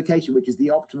at this location, which is the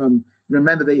optimum.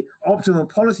 Remember, the optimal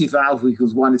policy for alpha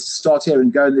equals 1 is to start here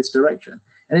and go in this direction.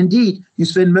 And indeed, you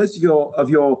spend most of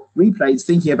your replays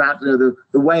thinking about the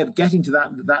way of getting to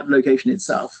that location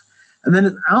itself. And then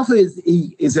if alpha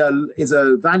is a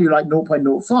value like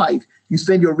 0.05, you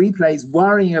spend your replays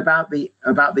worrying about the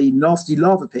nasty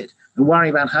lava pit and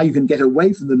worrying about how you can get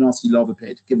away from the nasty lava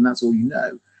pit, given that's all you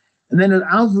know. And then at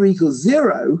alpha equals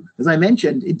 0, as I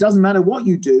mentioned, it doesn't matter what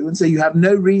you do, and so you have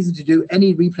no reason to do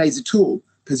any replays at all,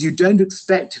 because you don't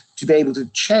expect to be able to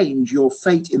change your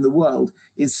fate in the world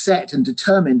is set and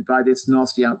determined by this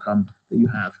nasty outcome that you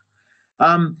have.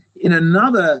 In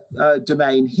another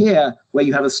domain here, where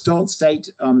you have a start state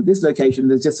at this location,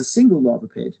 there's just a single lava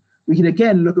pit. We can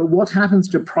again look at what happens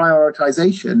to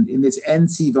prioritization in this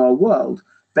CVaR world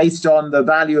based on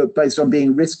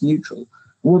being risk neutral.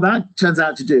 What that turns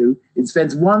out to do, it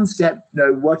spends one step,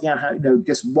 working out how,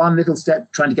 just one little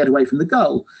step trying to get away from the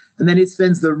goal. And then it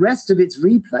spends the rest of its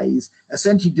replays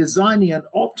essentially designing an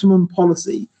optimum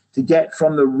policy to get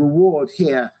from the reward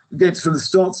here, get from the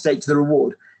start state to the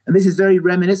reward. And this is very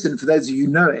reminiscent, for those of you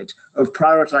who know it, of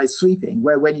prioritized sweeping,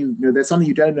 where when there's something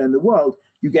you don't know in the world,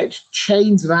 you get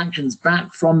chains of actions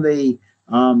back from the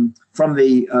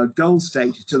goal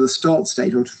state to the start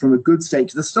state, or from a good state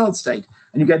to the start state,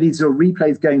 and you get these sort of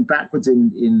replays going backwards in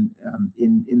the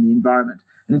environment.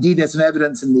 And indeed, there's some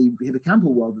evidence in the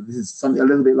hippocampal world that this is something a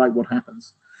little bit like what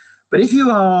happens. But if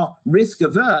you are risk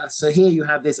averse, so here you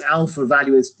have this alpha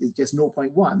value is just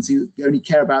 0.1, so you only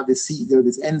care about this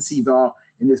this n CVaR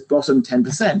in this bottom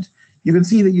 10%. You can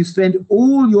see that you spend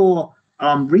all your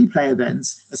replay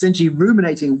events essentially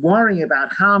ruminating, worrying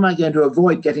about how am I going to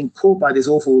avoid getting caught by this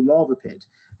awful lava pit.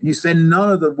 And you spend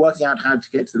none of them working out how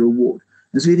to get to the reward.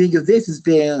 And so we think of this as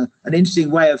being an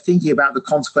interesting way of thinking about the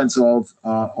consequence of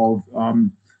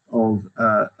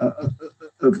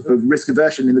risk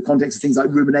aversion in the context of things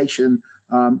like rumination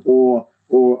or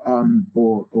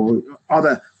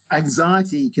other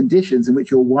anxiety conditions in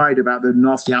which you're worried about the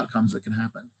nasty outcomes that can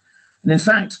happen. And in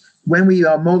fact, when we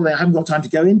are modeling, I haven't got time to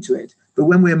go into it, but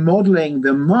when we're modeling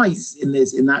the mice in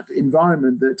that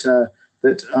environment that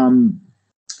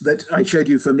I showed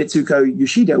you from Mitsuko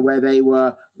Yoshida, where they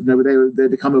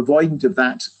become avoidant of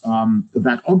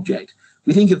that object,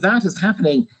 we think of that as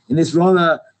happening in this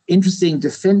rather interesting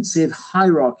defensive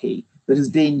hierarchy that has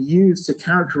been used to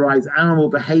characterize animal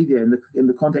behavior in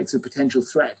the context of potential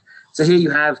threat. So here you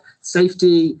have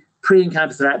safety,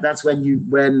 pre-encounter threat. That's when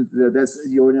you're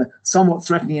in a somewhat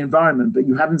threatening environment, but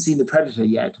you haven't seen the predator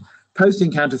yet.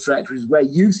 Post-encounter threat, which is where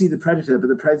you see the predator, but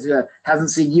the predator hasn't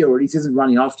seen you, or at least isn't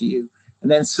running after you. And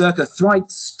then circa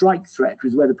strike threat,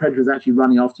 which is where the predator is actually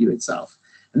running after you itself.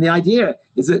 And the idea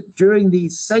is that during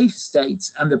these safe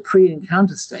states and the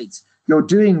pre-encounter states, you're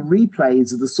doing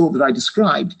replays of the sort that I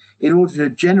described in order to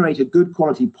generate a good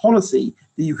quality policy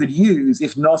that you could use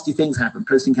if nasty things happen,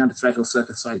 post-encounter threat or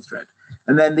circa side threat.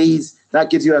 And then that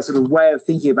gives you a sort of way of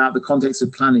thinking about the context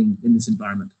of planning in this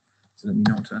environment. So let me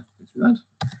not go through that.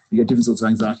 You get different sorts of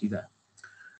anxiety there.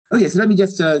 Okay, so let me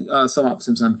just sum up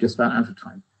since I'm just about out of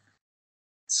time.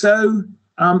 So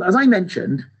as I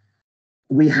mentioned,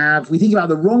 we think about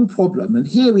the wrong problem. And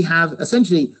here we have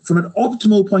essentially from an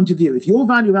optimal point of view, if your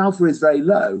value of alpha is very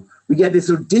low, we get this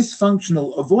sort of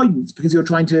dysfunctional avoidance because you're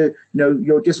trying to,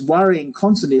 you're just worrying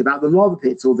constantly about the lava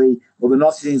pits or the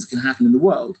nasty things that can happen in the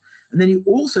world. And then you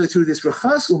also, through this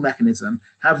rehearsal mechanism,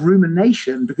 have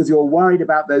rumination because you're worried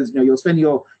about those, you're spending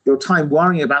your time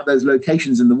worrying about those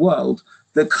locations in the world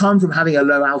that come from having a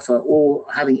low alpha or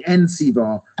having n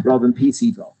CVaR rather than p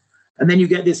CVaR. And then you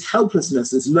get this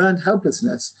helplessness, this learned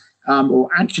helplessness or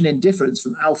action indifference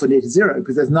from alpha near to zero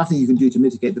because there's nothing you can do to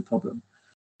mitigate the problem.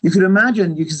 You could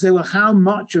imagine, you could say, well, how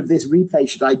much of this replay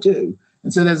should I do?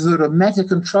 And so there's a sort of meta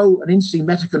control, an interesting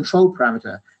meta control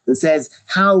parameter that says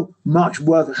how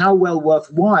well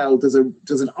worthwhile does an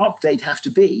update have to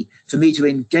be for me to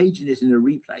engage in it in a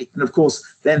replay? And of course,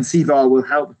 then CVaR will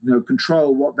help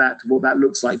control what that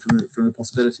looks like from a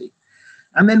possibility.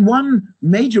 And then one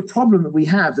major problem that we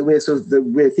have that we're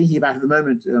thinking about at the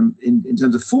moment in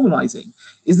terms of formalizing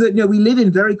is that we live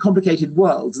in very complicated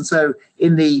worlds, and so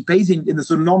in the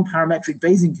sort of non-parametric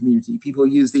Bayesian community, people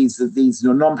use these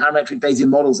non-parametric Bayesian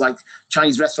models like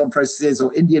Chinese restaurant processes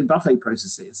or Indian buffet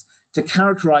processes to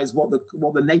characterize what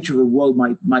the nature of the world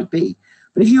might be.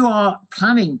 But if you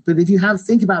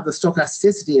think about the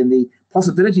stochasticity and the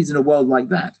possibilities in a world like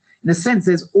that, in a sense,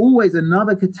 there's always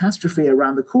another catastrophe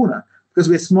around the corner. Because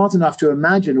we're smart enough to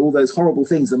imagine all those horrible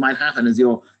things that might happen as we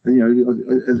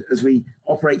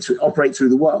operate through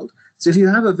the world. So if you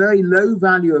have a very low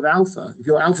value of alpha, if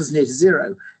your alpha is near to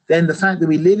zero, then the fact that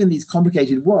we live in these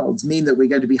complicated worlds mean that we're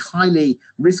going to be highly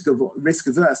risk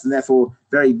averse and therefore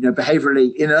very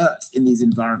behaviorally inert in these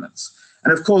environments.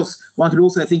 And of course, one could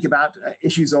also think about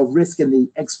issues of risk in the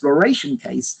exploration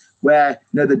case, where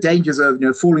the dangers of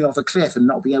falling off a cliff and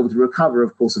not being able to recover,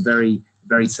 of course, are very,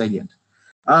 very salient.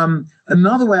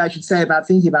 Another way I should say about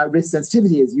thinking about risk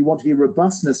sensitivity is you want to be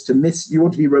robust to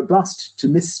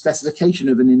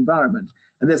misspecification of an environment,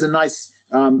 and there's a nice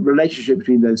relationship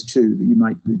between those two that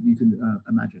you can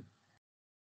imagine.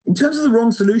 In terms of the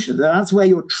wrong solution, that's where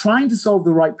you're trying to solve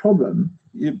the right problem,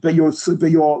 but you're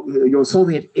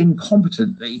solving it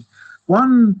incompetently.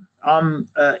 One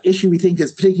issue we think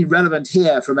is particularly relevant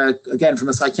here from a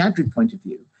psychiatric point of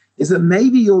view is that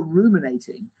maybe you're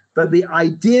ruminating, but the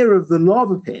idea of the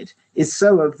lava pit is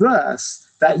so averse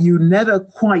that you never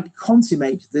quite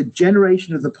consummate the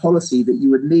generation of the policy that you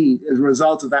would need as a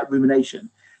result of that rumination.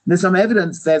 there's some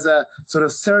evidence there's a sort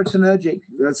of serotonergic,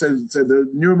 so the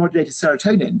neuromodulator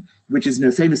serotonin, which is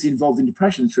famously involved in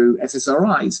depression through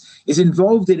SSRIs, is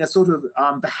involved in a sort of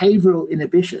behavioral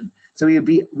inhibition. So we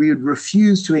would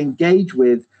refuse to engage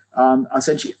with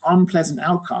essentially unpleasant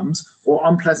outcomes or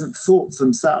unpleasant thoughts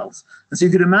themselves. And so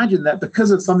you could imagine that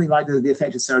because of something like the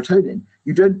effect of serotonin,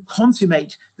 you don't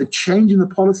consummate the change in the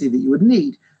policy that you would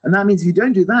need. And that means if you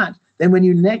don't do that, then when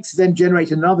you next then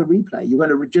generate another replay, you're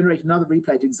going to generate another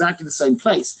replay at exactly the same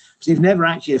place. So you've never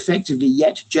actually effectively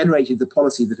yet generated the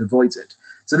policy that avoids it.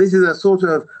 So this is a sort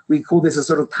of, we call this a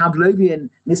sort of Pavlovian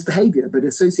misbehavior, but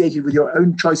associated with your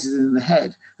own choices in the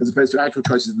head, as opposed to actual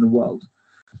choices in the world.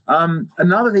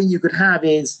 Another thing you could have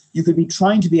is you could be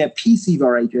trying to be a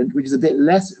CVaR agent, which is a bit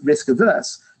less risk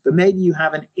averse, but maybe you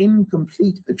have an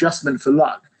incomplete adjustment for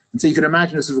luck. And so you can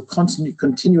imagine a sort of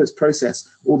continuous process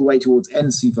all the way towards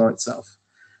CVaR itself.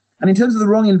 And in terms of the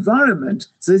wrong environment,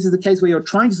 so this is the case where you're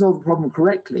trying to solve a problem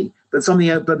correctly, but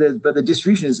the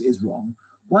distribution is wrong.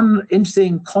 One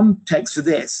interesting context for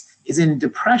this is in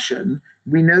depression.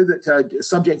 We know that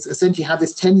subjects essentially have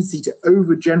this tendency to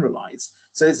overgeneralize.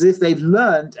 So it's as if they've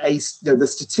learned the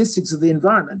statistics of the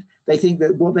environment. They think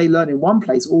that what they learn in one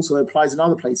place also applies in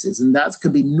other places, and that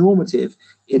can be normative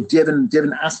in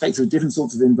given aspects of different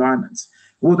sorts of environments.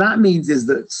 What that means is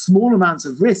that small amounts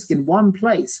of risk in one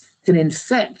place can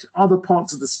infect other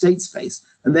parts of the state space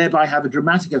and thereby have a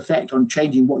dramatic effect on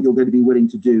changing what you're going to be willing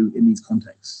to do in these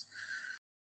contexts.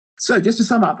 So just to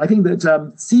sum up, I think that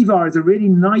CVaR is a really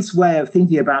nice way of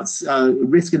thinking about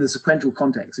risk in the sequential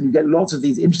context, and you get lots of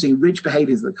these interesting, rich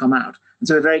behaviors that come out. And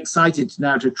so we're very excited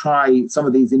now to try some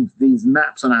of these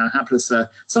maps on our hapless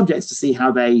subjects to see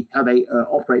how they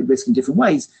operate risk in different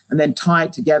ways, and then tie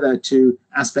it together to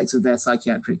aspects of their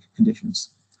psychiatric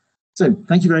conditions. So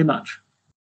thank you very much.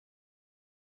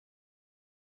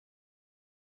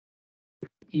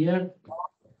 Here,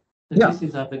 yeah. This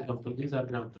is applicable. These are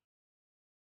ground.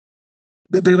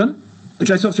 Big one?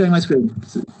 Should I stop sharing my screen?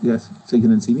 So, yes, so you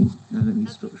can then see me. And let me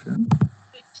stop sharing.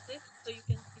 Switch this so you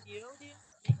can see the audience.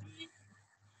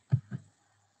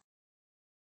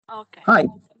 Okay. Hi.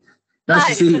 Nice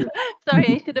to see you. Sorry,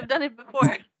 I should have done it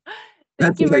before.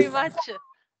 Thank you very much.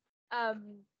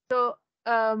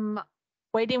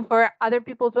 Waiting for other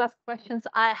people to ask questions.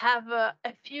 I have a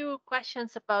few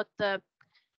questions about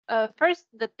first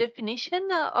the definition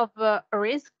of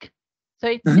risk. So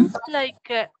it seems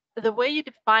like the way you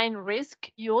define risk,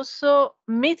 you also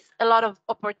miss a lot of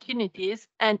opportunities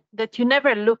and that you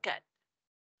never look at.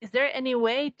 Is there any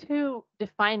way to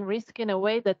define risk in a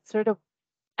way that sort of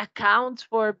accounts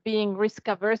for being risk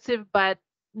aversive, but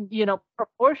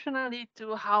proportionally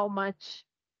to how much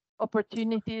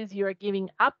opportunities you are giving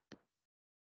up?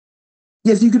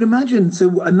 Yes, you could imagine.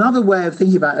 So another way of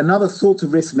thinking about another sort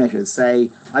of risk measures, say,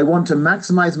 I want to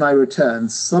maximize my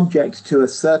returns subject to a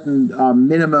certain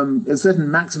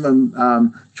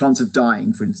maximum chance of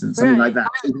dying, for instance, something like that.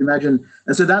 So you can imagine,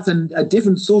 and so that's a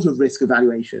different sort of risk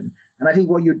evaluation. And I think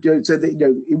what you do, so that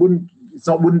it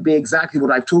wouldn't be exactly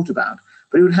what I've talked about,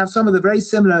 but it would have some of the very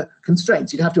similar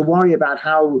constraints. You'd have to worry about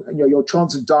how your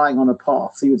chance of dying on a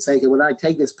path. So you would say, okay, when I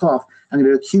take this path, I'm going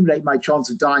to accumulate my chance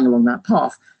of dying along that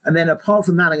path. And then apart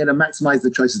from that, I'm going to maximize the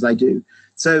choices I do.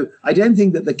 So I don't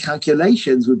think that the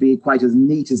calculations would be quite as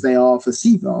neat as they are for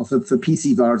CVaR, for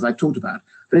CVaR, as I've talked about.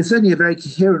 But it's certainly a very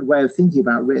coherent way of thinking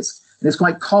about risk. And it's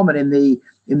quite common in the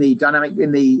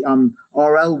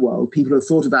RL world. People have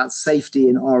thought about safety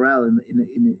in RL in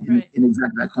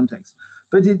exactly that context.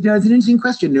 But it's an interesting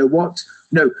question.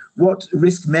 What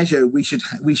risk measure we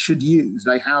should use,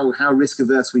 like how risk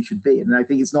averse we should be. And I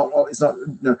think it's not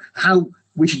how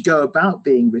we should go about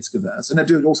being risk averse, and I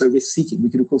do it also risk seeking. We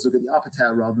could of course look at the upper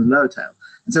tail rather than the lower tail.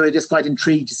 And so we're just quite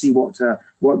intrigued to see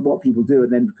what people do,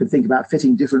 and then could think about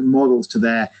fitting different models to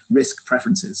their risk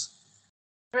preferences.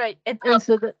 Right, and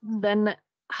so then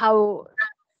how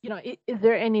is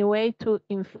there any way to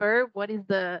infer what is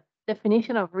the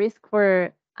definition of risk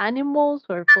for animals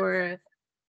or for?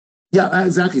 Yeah,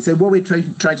 exactly. So what we're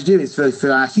trying to do is for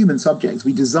our human subjects,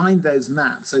 we designed those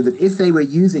maps so that if they were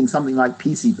using something like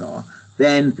CVaR,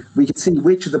 then we can see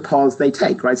which of the paths they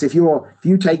take, right? So if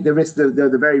you take the risk,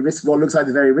 the very risk, what looks like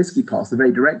the very risky path, the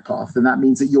very direct path, then that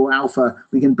means that your alpha,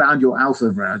 we can bound your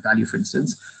alpha value, for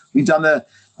instance. We've done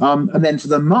and then for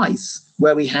the mice,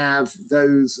 where we have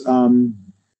those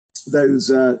there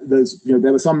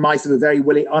were some mice that were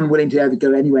very unwilling to ever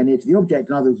go anywhere near to the object,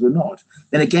 and others were not.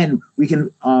 Then again, we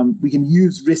can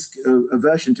use risk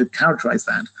aversion to characterize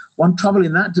that. One trouble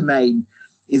in that domain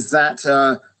is that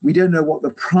we don't know what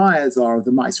the priors are of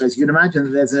the mice. Right? So you can imagine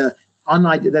that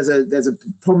there's a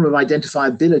problem of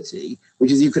identifiability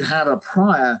which is you could have a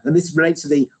prior, and this relates to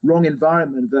the wrong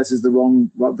environment versus the wrong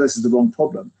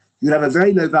problem. You could have a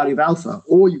very low value of alpha,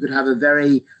 or you could have a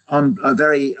very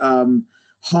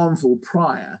harmful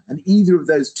prior, and either of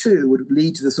those two would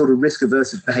lead to the sort of risk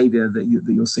aversive behavior that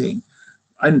you're seeing.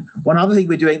 And one other thing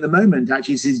we're doing at the moment,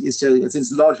 actually, is to,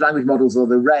 since large language models are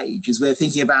the rage, is we're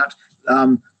thinking about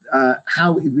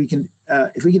how we can,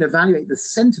 if we can evaluate the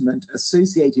sentiment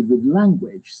associated with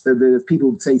language, so that if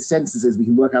people say sentences, we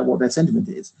can work out what their sentiment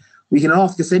is. We can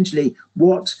ask essentially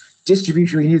what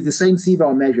distribution, we can use the same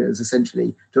CVaR measures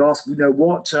essentially to ask,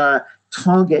 what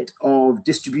target of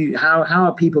distribute, how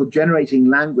are people generating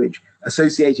language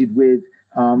associated with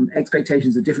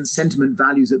expectations of different sentiment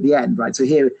values at the end, right? So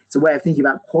here it's a way of thinking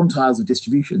about quantiles of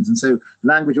distributions, and so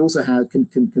language also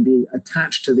can be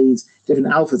attached to these different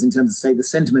alphas in terms of, say, the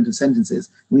sentiment of sentences.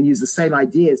 We can use the same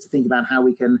ideas to think about how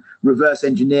we can reverse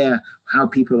engineer how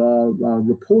people are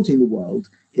reporting the world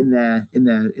in their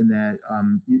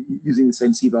using the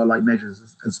same CVaR-like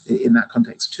measures as in that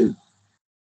context too.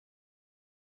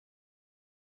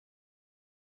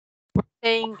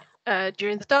 Saying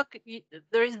during the talk, you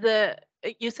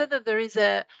said that there is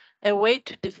a way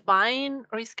to define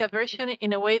risk aversion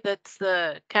in a way that's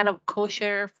kind of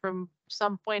kosher from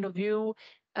some point of view,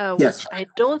 Yes. which I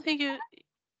don't think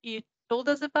you told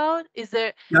us about. Is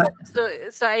there? Yeah. So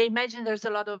I imagine there's a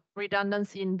lot of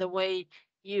redundancy in the way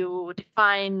you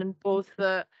define both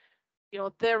the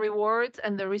rewards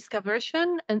and the risk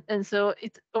aversion, and so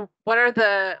it's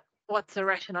what's the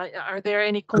rationale? Are there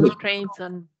any constraints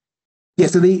on? Yeah,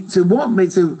 so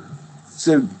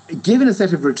given a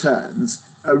set of returns,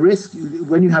 a risk,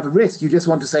 when you have a risk, you just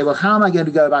want to say, well, how am I going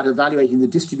to go about evaluating the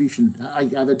distribution? I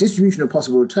have a distribution of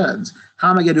possible returns.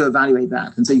 How am I going to evaluate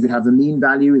that? And so you could have the mean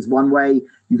value is one way.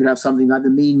 You could have something like the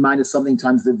mean minus something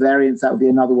times the variance. That would be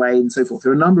another way, and so forth.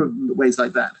 There are a number of ways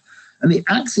like that. And the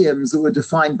axioms that were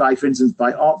defined by, for instance,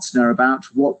 by Otzner about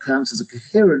what counts as a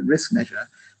coherent risk measure,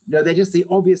 they're just the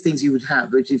obvious things you would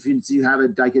have. Which if you have a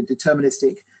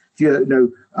deterministic,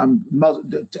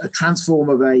 a transform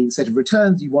of a set of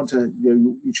returns, you want to,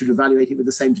 you should evaluate it with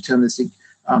the same deterministic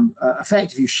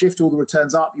effect. If you shift all the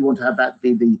returns up, you want to have that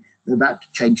be that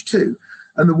change too.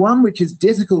 And the one which is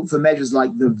difficult for measures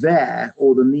like the VAR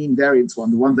or the mean variance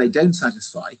one, the one they don't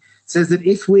satisfy, says that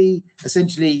if we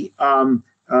essentially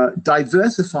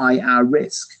diversify our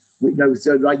risk,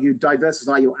 so like you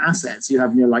diversify your assets, you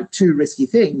have like two risky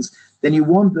things, then you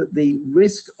want that the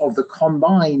risk of the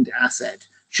combined asset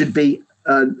should be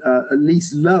at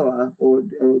least lower or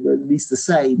at least the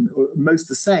same or most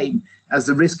the same as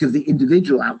the risk of the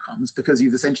individual outcomes, because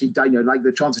you've essentially done, like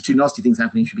the chance of two nasty things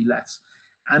happening should be less.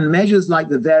 And measures like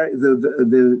the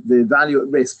value at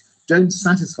risk don't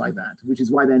satisfy that, which is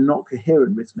why they're not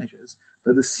coherent risk measures.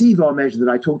 But the CVaR measure that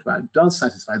I talked about does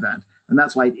satisfy that, and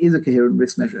that's why it is a coherent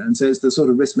risk measure. And so it's the sort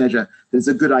of risk measure that's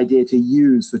a good idea to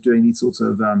use for doing these sorts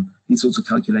of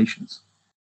calculations.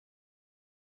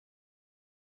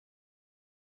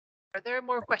 Are there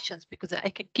more questions? Because I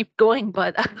can keep going,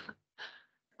 but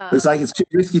it's like it's too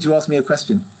risky to ask me a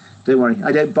question. Don't worry,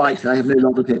 I don't bite. I have no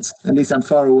lava pits. At least I'm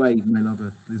far away. My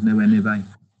lava is nowhere nearby.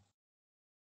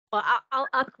 Well, I'll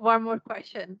ask one more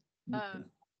question.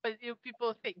 But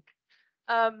people think.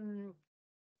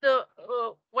 So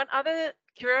one other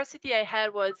curiosity I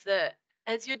had was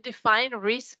as you define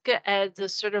risk as a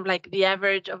sort of like the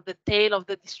average of the tail of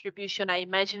the distribution, I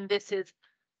imagine this is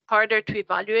harder to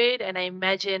evaluate, and I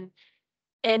imagine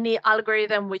any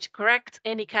algorithm which corrects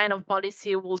any kind of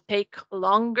policy will take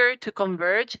longer to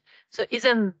converge. So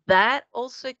isn't that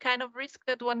also a kind of risk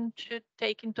that one should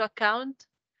take into account?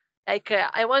 Like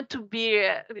I want to be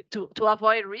to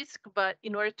avoid risk, but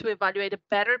in order to evaluate a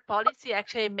better policy,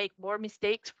 actually make more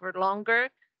mistakes for longer.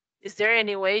 Is there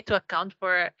any way to account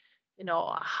for,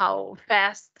 how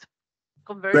fast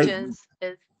convergence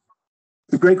is?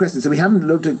 A great question. So we haven't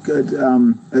looked at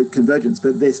convergence,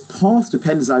 but this path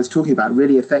dependence I was talking about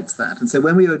really affects that. And so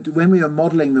when we are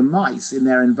modeling the mice in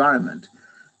their environment,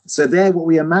 so there what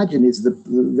we imagine is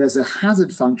there's a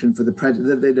hazard function for the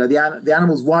predator. The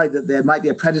animal's worried that there might be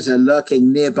a predator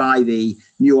lurking nearby the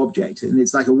new object, and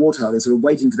it's like a waterhole. They're sort of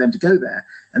waiting for them to go there,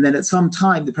 and then at some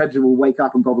time the predator will wake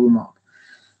up and gobble them up.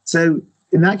 So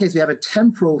in that case, we have a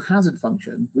temporal hazard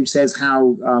function which says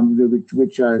how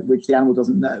which the animal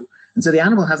doesn't know. And so the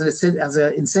animal has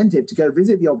an incentive to go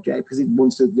visit the object because it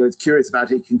wants to, it's curious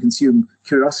about it, it can consume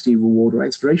curiosity reward or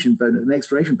exploration bonus, an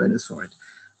exploration bonus for it.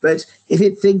 But if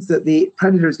it thinks that the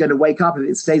predator is going to wake up and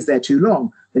it stays there too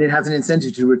long, then it has an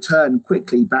incentive to return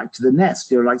quickly back to the nest,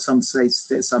 like some safe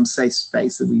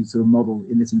space that we sort of model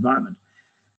in this environment.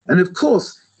 And of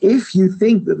course, if you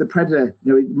think that the predator,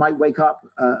 it might wake up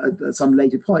at some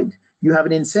later point, you have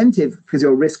an incentive because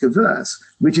you're risk averse,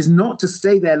 which is not to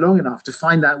stay there long enough to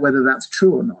find out whether that's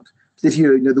true or not. If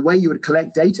you know the way you would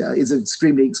collect data is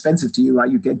extremely expensive to you, right?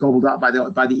 You get gobbled up by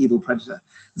the evil predator.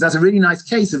 So that's a really nice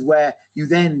case of where you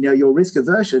then, you know, your risk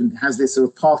aversion has this sort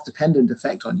of path dependent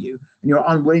effect on you, and you're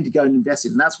unwilling to go and invest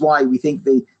it. And that's why we think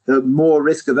the more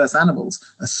risk averse animals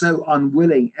are so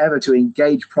unwilling ever to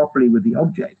engage properly with the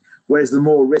object. Whereas the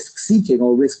more risk seeking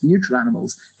or risk neutral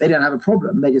animals, they don't have a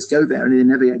problem. They just go there and they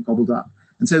never get gobbled up.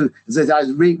 And so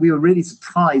we were really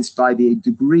surprised by the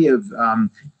degree of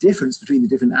difference between the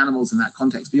different animals in that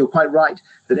context. But you're quite right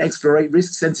that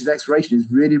risk-sensitive exploration is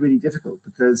really, really difficult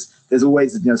because there's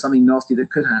always, you know, something nasty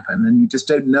that could happen, and you just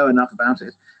don't know enough about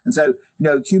it. And so, you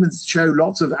know, humans show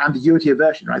lots of ambiguity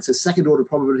aversion, right? So second-order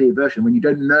probability aversion, when you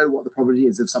don't know what the probability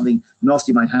is of something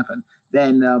nasty might happen,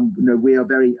 then you know, we are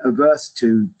very averse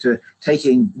to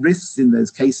taking risks in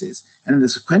those cases. And in the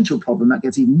sequential problem, that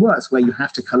gets even worse, where you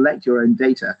have to collect your own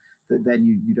data that then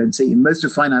you don't see. And most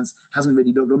of finance hasn't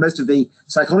really looked, or most of the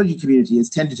psychology community has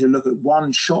tended to look at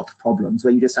one-shot problems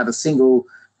where you just have a single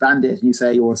bandit, and you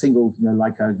say, or a single, you know,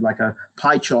 like a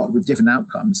pie chart with different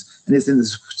outcomes. And it's in the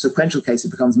sequential case, it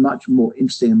becomes much more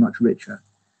interesting and much richer.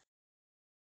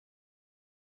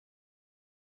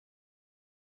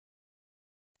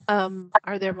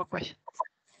 Are there more questions?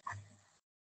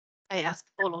 I asked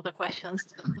all of the questions.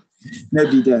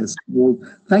 Nobody does. Well,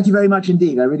 thank you very much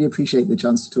indeed. I really appreciate the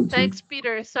chance to talk to you. Thanks,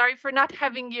 Peter. Sorry for not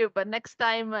having you, but next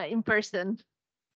time in person.